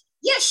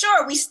 Yeah,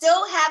 sure. We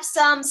still have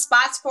some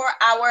spots for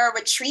our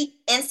retreat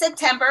in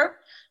September.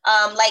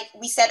 Like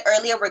we said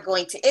earlier, we're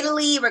going to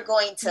Italy, we're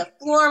going to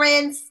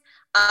Florence,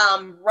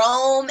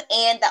 Rome,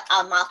 and the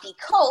Amalfi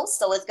Coast.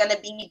 So it's going to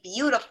be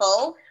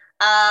beautiful.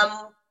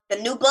 The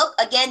new book,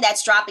 again,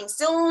 that's dropping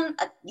soon.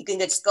 You can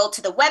just go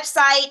to the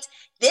website.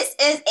 This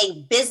is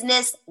a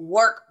business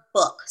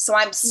workbook. So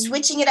I'm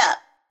switching it up.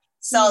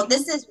 So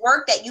this is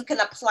work that you can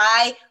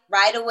apply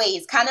right away.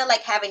 It's kind of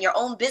like having your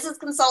own business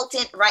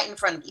consultant right in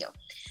front of you.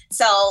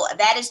 So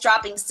that is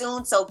dropping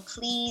soon. So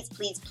please,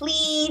 please,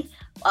 please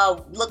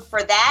look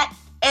for that.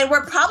 And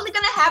we're probably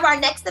going to have our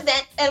next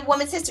event at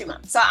Women's History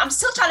Month. So I'm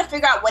still trying to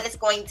figure out what it's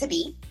going to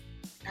be.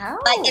 Oh.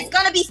 But it's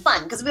going to be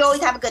fun because we always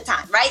have a good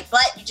time, right?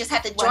 But you just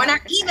have to join 100%. Our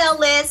email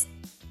list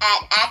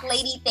at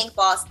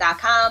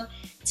actladythinkboss.com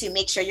to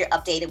make sure you're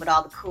updated with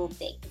all the cool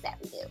things that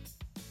we do.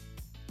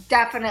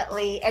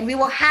 Definitely. And we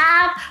will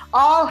have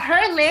all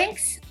her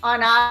links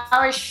on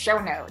our show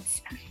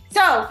notes.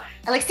 So,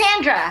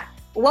 Alexandra,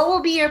 what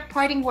will be your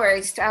parting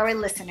words to our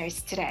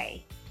listeners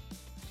today?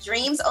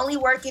 Dreams only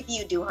work if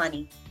you do,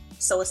 honey.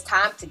 So it's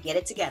time to get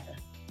it together.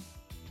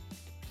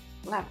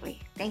 Lovely.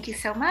 Thank you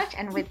so much.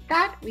 And with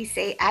that, we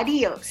say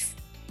adios.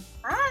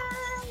 Bye.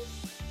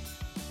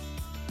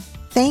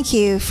 Thank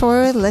you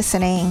for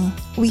listening.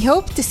 We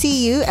hope to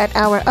see you at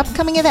our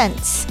upcoming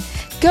events.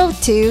 Go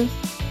to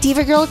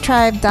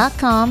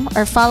divagirltribe.com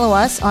or follow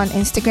us on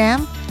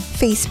Instagram,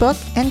 Facebook,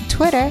 and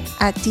Twitter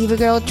at Diva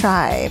Girl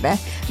Tribe.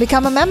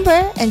 Become a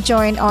member and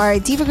join our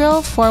Diva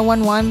Girl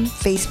 411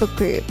 Facebook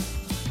group.